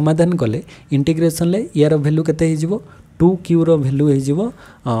एटा को समाधान कले इंटीग्रेशन ले यार वैल्यू केते हे जिवो 2q रो वैल्यू हे जिवो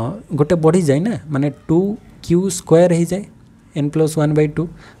गोटे बढ़ी जाय ना माने 2q² हे जाय n + 1/2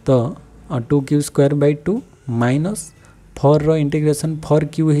 तो 2q² माइनस 4 रो इंटीग्रेशन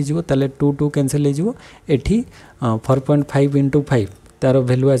 4q हे जिवो ताले 2 कैंसिल हे जिवो एठी 4.5 * 5 तार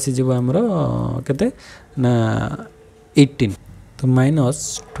वैल्यू आसी जिवो हमरो केते ना 18 तो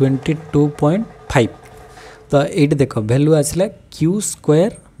 -22.5 तो ये देखो वैल्यू आसला q² -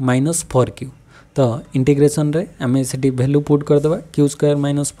 4q तो इंटीग्रेशन रे आमे सेठी वैल्यू पुट कर देबा q² -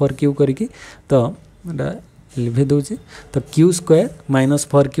 4q करके तो लिखि दोछि तो q² -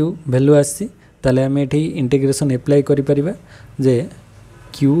 4q वैल्यू आसी ताले आमे एठी इंटीग्रेशन अप्लाई करि परिबा जे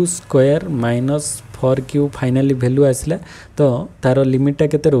q² - 4q फाइनली वैल्यू आसला तो तार लिमिटटा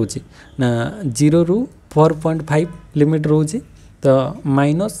केते रहउची ना 0 रु 4.5 लिमिट रहउची तो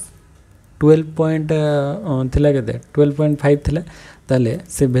 -12 थिला केते 12.5 थिला ताले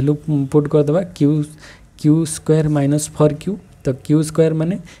से वैल्यू पुट कर देबा q² - 4q तो q²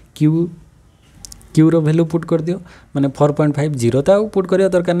 माने q रो वैल्यू पुट कर दियो माने 4.5 0 ता पुट करिया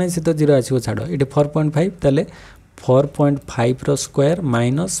दरकार नै से तो 0 आसीबो छाडो इटे 4.5 ताले 4.5 रो स्क्वायर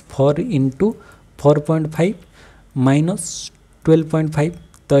माइनस 4 * 4.5 माइनस 12.5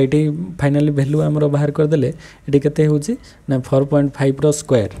 तो ये फाइनली वैल्यू आमर बाहर कर देले ये केते होची ना 4.5 रो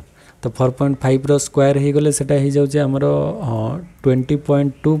स्क्वायर तो 4.5 रो स्क्वायर हो गले सेटा हो जाउची आमर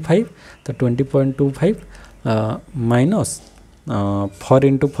 20.25 तो 20.25 माइनस 4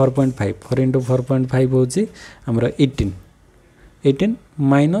 * 4.5 4 * 4.5 होची आमर 18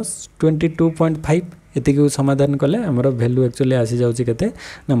 माइनस 22.5 एति को समाधान कले आमर वैल्यू एक्चुअली आसी जाउची केते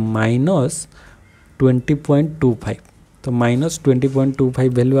ना माइनस 20.25 तो माइनस 20.25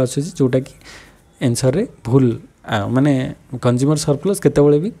 वैल्यू आसुची जोटा कि आंसर रे भूल माने कंज्यूमर सरप्लस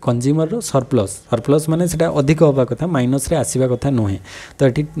केतेबेले भी कंज्यूमर सरप्लस माने सेटा अधिक होबा कथा माइनस रे आसीबा कथा नोहे तो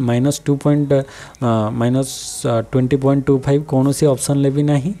एठी -20.25 कोनोसी ऑप्शन ले भी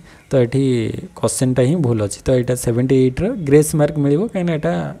नाही तो एठी क्वेश्चन टा ही भूल अछि तो एटा 78 रो ग्रेस मार्क मिलिबो काइना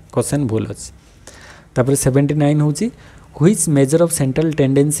एटा क्वेश्चन भूल अछि तापर 79 होची which measure of central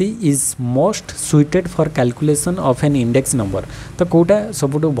tendency is most suited for calculation of an index number तो कोटा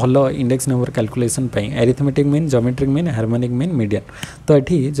सबुठ भल index number calculation arithmetic mean geometric mean harmonic mean median तो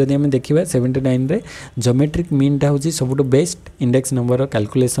ये जदि आम देखा 79 रे जोमेट्रिक मीनटा हूँ सबुठ बेस्ट इंडेक्स नंबर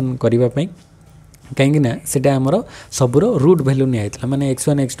कैलकुलेशन करने कहीं सेटा आमर सबूर रूट भैल्यू निया माने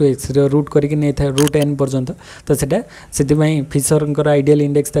x1 x2 x3 रूट करके नहीं था रूट n पर्यंत तो सेटा से फिशर आइडियल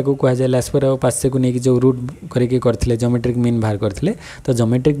इंडेक्स ताको कह जाए लास्पर और पासे को लेकिन जो रूट करके करथिले जोमेट्रिक मीन बाहर करथिले तो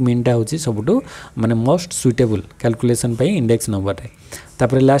जोमेट्रिक मीनटा हूँ सबुठ माने मोस्ट सुइटेबल कैलकुलेशन पे इंडेक्स नंबर रे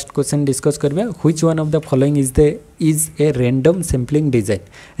तापर लास्ट क्वेश्चन डिस्कस करबा which one of the following is a random sampling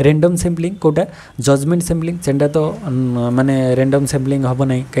design random sampling Kota judgement sampling सेटा तो माने रैंडम सैम्पलिंग हम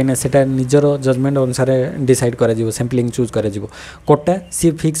ना कहीं सेटा निजर जजमेंट अनुसार डिसाइड करा जिवो सैम्पलिंग चूज करा जिवो कोटा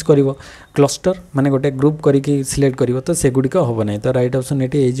सी फिक्स करिवो क्लस्टर माने गोटे ग्रुप करके सिलेक्ट करिवो तो से गुडी को हबो नै तो राइट ऑप्शन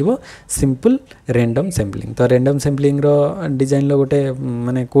एटी हे जिवो सिंपल रैंडम सैम्पलिंग तो रैंडम सैम्पलिंग रो डिजाइन लो गोटे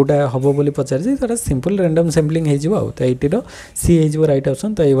माने कोटा हबो बोली पचार जे तो सिंपल रैंडम सैम्पलिंग हे जिवो तो एटी रो सी हे जिवो राइट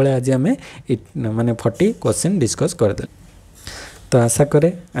ऑप्शन तो ये आज आम माने 40 क्वेश्चन डिस्कस करदे तो आशा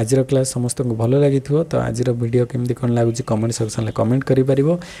करे आज क्लास समस्त को भल लगी तो आज वीडियो केमती कौन लगुच कमेंट सेक्शन में कमेंट करि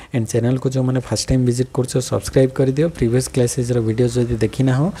परिबो एंड चैनल को जो मैंने फर्स्ट टाइम विजिट करछो सब्सक्राइब कर दियो प्रीवियस क्लासेस वीडियो जदि देखि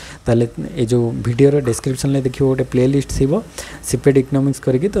ना हो ताले ए जो वीडियो डिस्क्रिप्शन में देखियो गोटे प्लेलिस्ट थिबो सीपेट इकोनॉमिक्स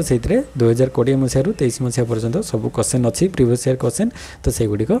करके तो सेइतरे 2020 मसिया रु 23 मसिया पर्यंत सब क्वेश्चन अछि प्रीवियस ईयर क्वेश्चन तो से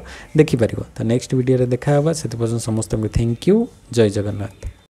गुडी को देखि परिबो तो नेक्स्ट वीडियो रे देखा होबा सेति पर्यंत समस्त को थैंक यू जय जगन्नाथ।